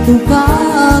nandito ka,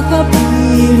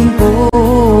 kapiling ko.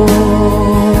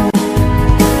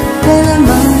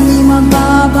 Kailanman di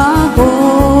magbabago,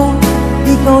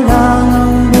 ikaw lang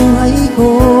ang buhay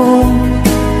ko.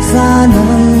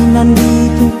 Sana'y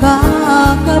nandito ka,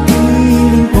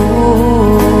 kapiling ko.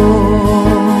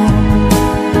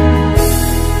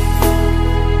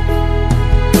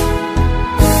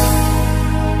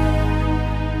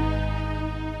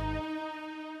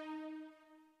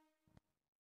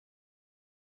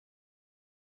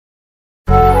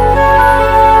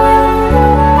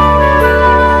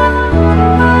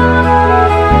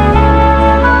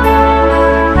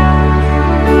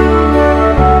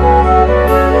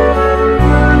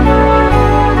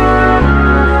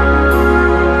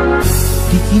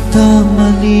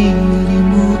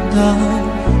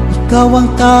 Ikaw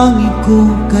ang tanging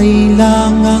kong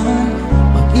kailangan,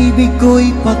 pag-ibig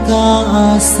ko'y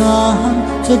pag-aasahan,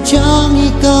 sadyang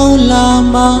ikaw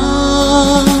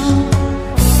lamang.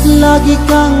 Lagi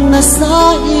kang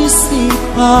nasa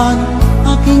isipan,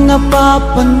 aking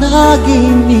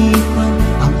napapanaginipan,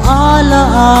 ang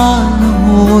alaala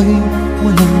mo'y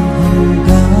walang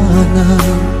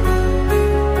hangganan.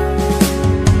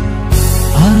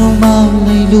 Araw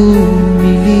man ay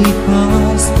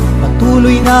lumilipas,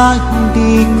 patuloy na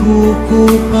hindi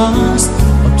kukupas,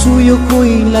 pagsuyo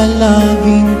ko'y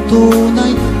lalaging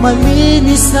tunay,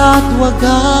 malinis at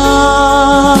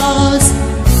wagas.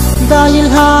 Dahil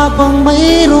habang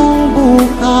mayroong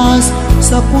bukas,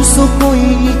 sa puso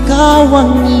ko'y ikaw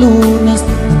ang lunas,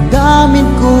 ang damdamin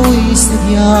ko'y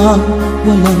sadyang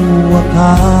walang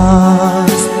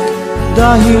wakas.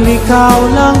 Dahil ikaw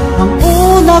lang ang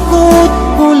una ko't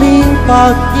huling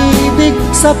pag-ibig,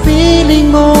 sa piling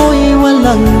mo'y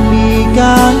walang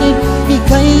ligalig,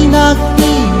 ika'y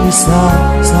nag-iisa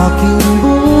sa aking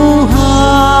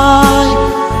buhay.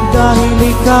 Dahil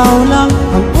ikaw lang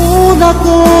ang una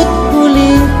ko't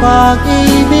huling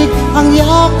pag-ibig, ang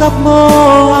yakap mo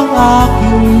ang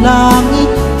aking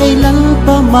langit, kailan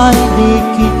pa may di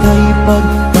kita'y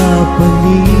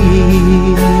pagpapalik.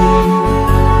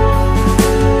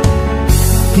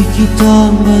 Di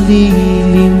kita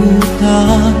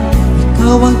malilimutan,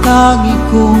 ikaw ang tanging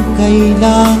kong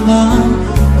kailangan,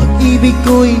 pag-ibig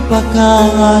ko'y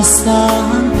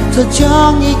pag-aasahan,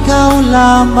 sadyang ikaw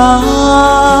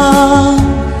lamang.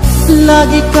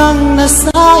 Lagi kang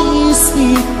nasa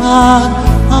isipan,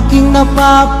 aking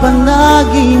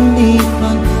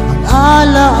napapanaginipan. Ang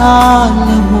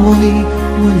alaala mo'y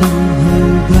walang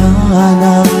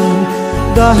hangganan.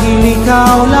 Dahil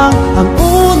ikaw lang ang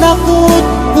una ko't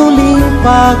huling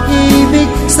pag-ibig,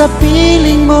 sa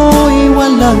piling mo'y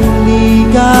walang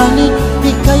ligalig.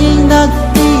 Ika'y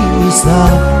nag-iisa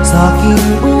sa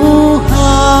aking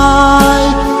buhay.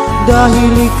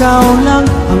 Dahil ikaw lang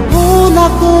ang una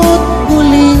ko't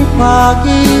huling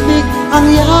pag-ibig, ang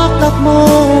yakap mo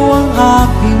ang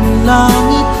aking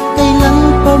langit.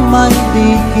 Kailan pa may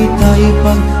di kita'y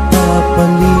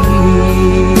pagpapalit.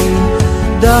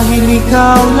 Dahil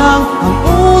ikaw lang ang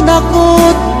una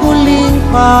ko't huling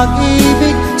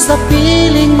pag-ibig, sa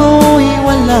piling mo'y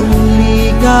walang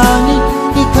ligalig.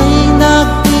 Ika'y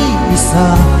nag-iisa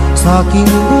sa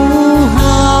aking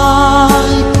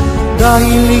buhay.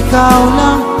 Dahil ikaw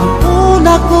lang ang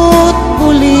una ko't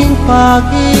huling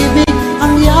pag-ibig,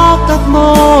 ang yakap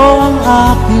mo ang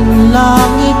aking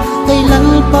langit.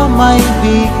 Kailan pa may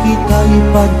di kita'y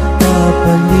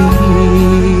pagpapalit.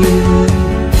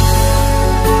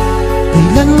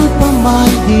 Kailan pa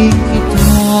may di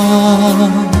kita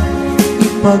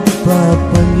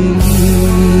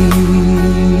ipagpapalit.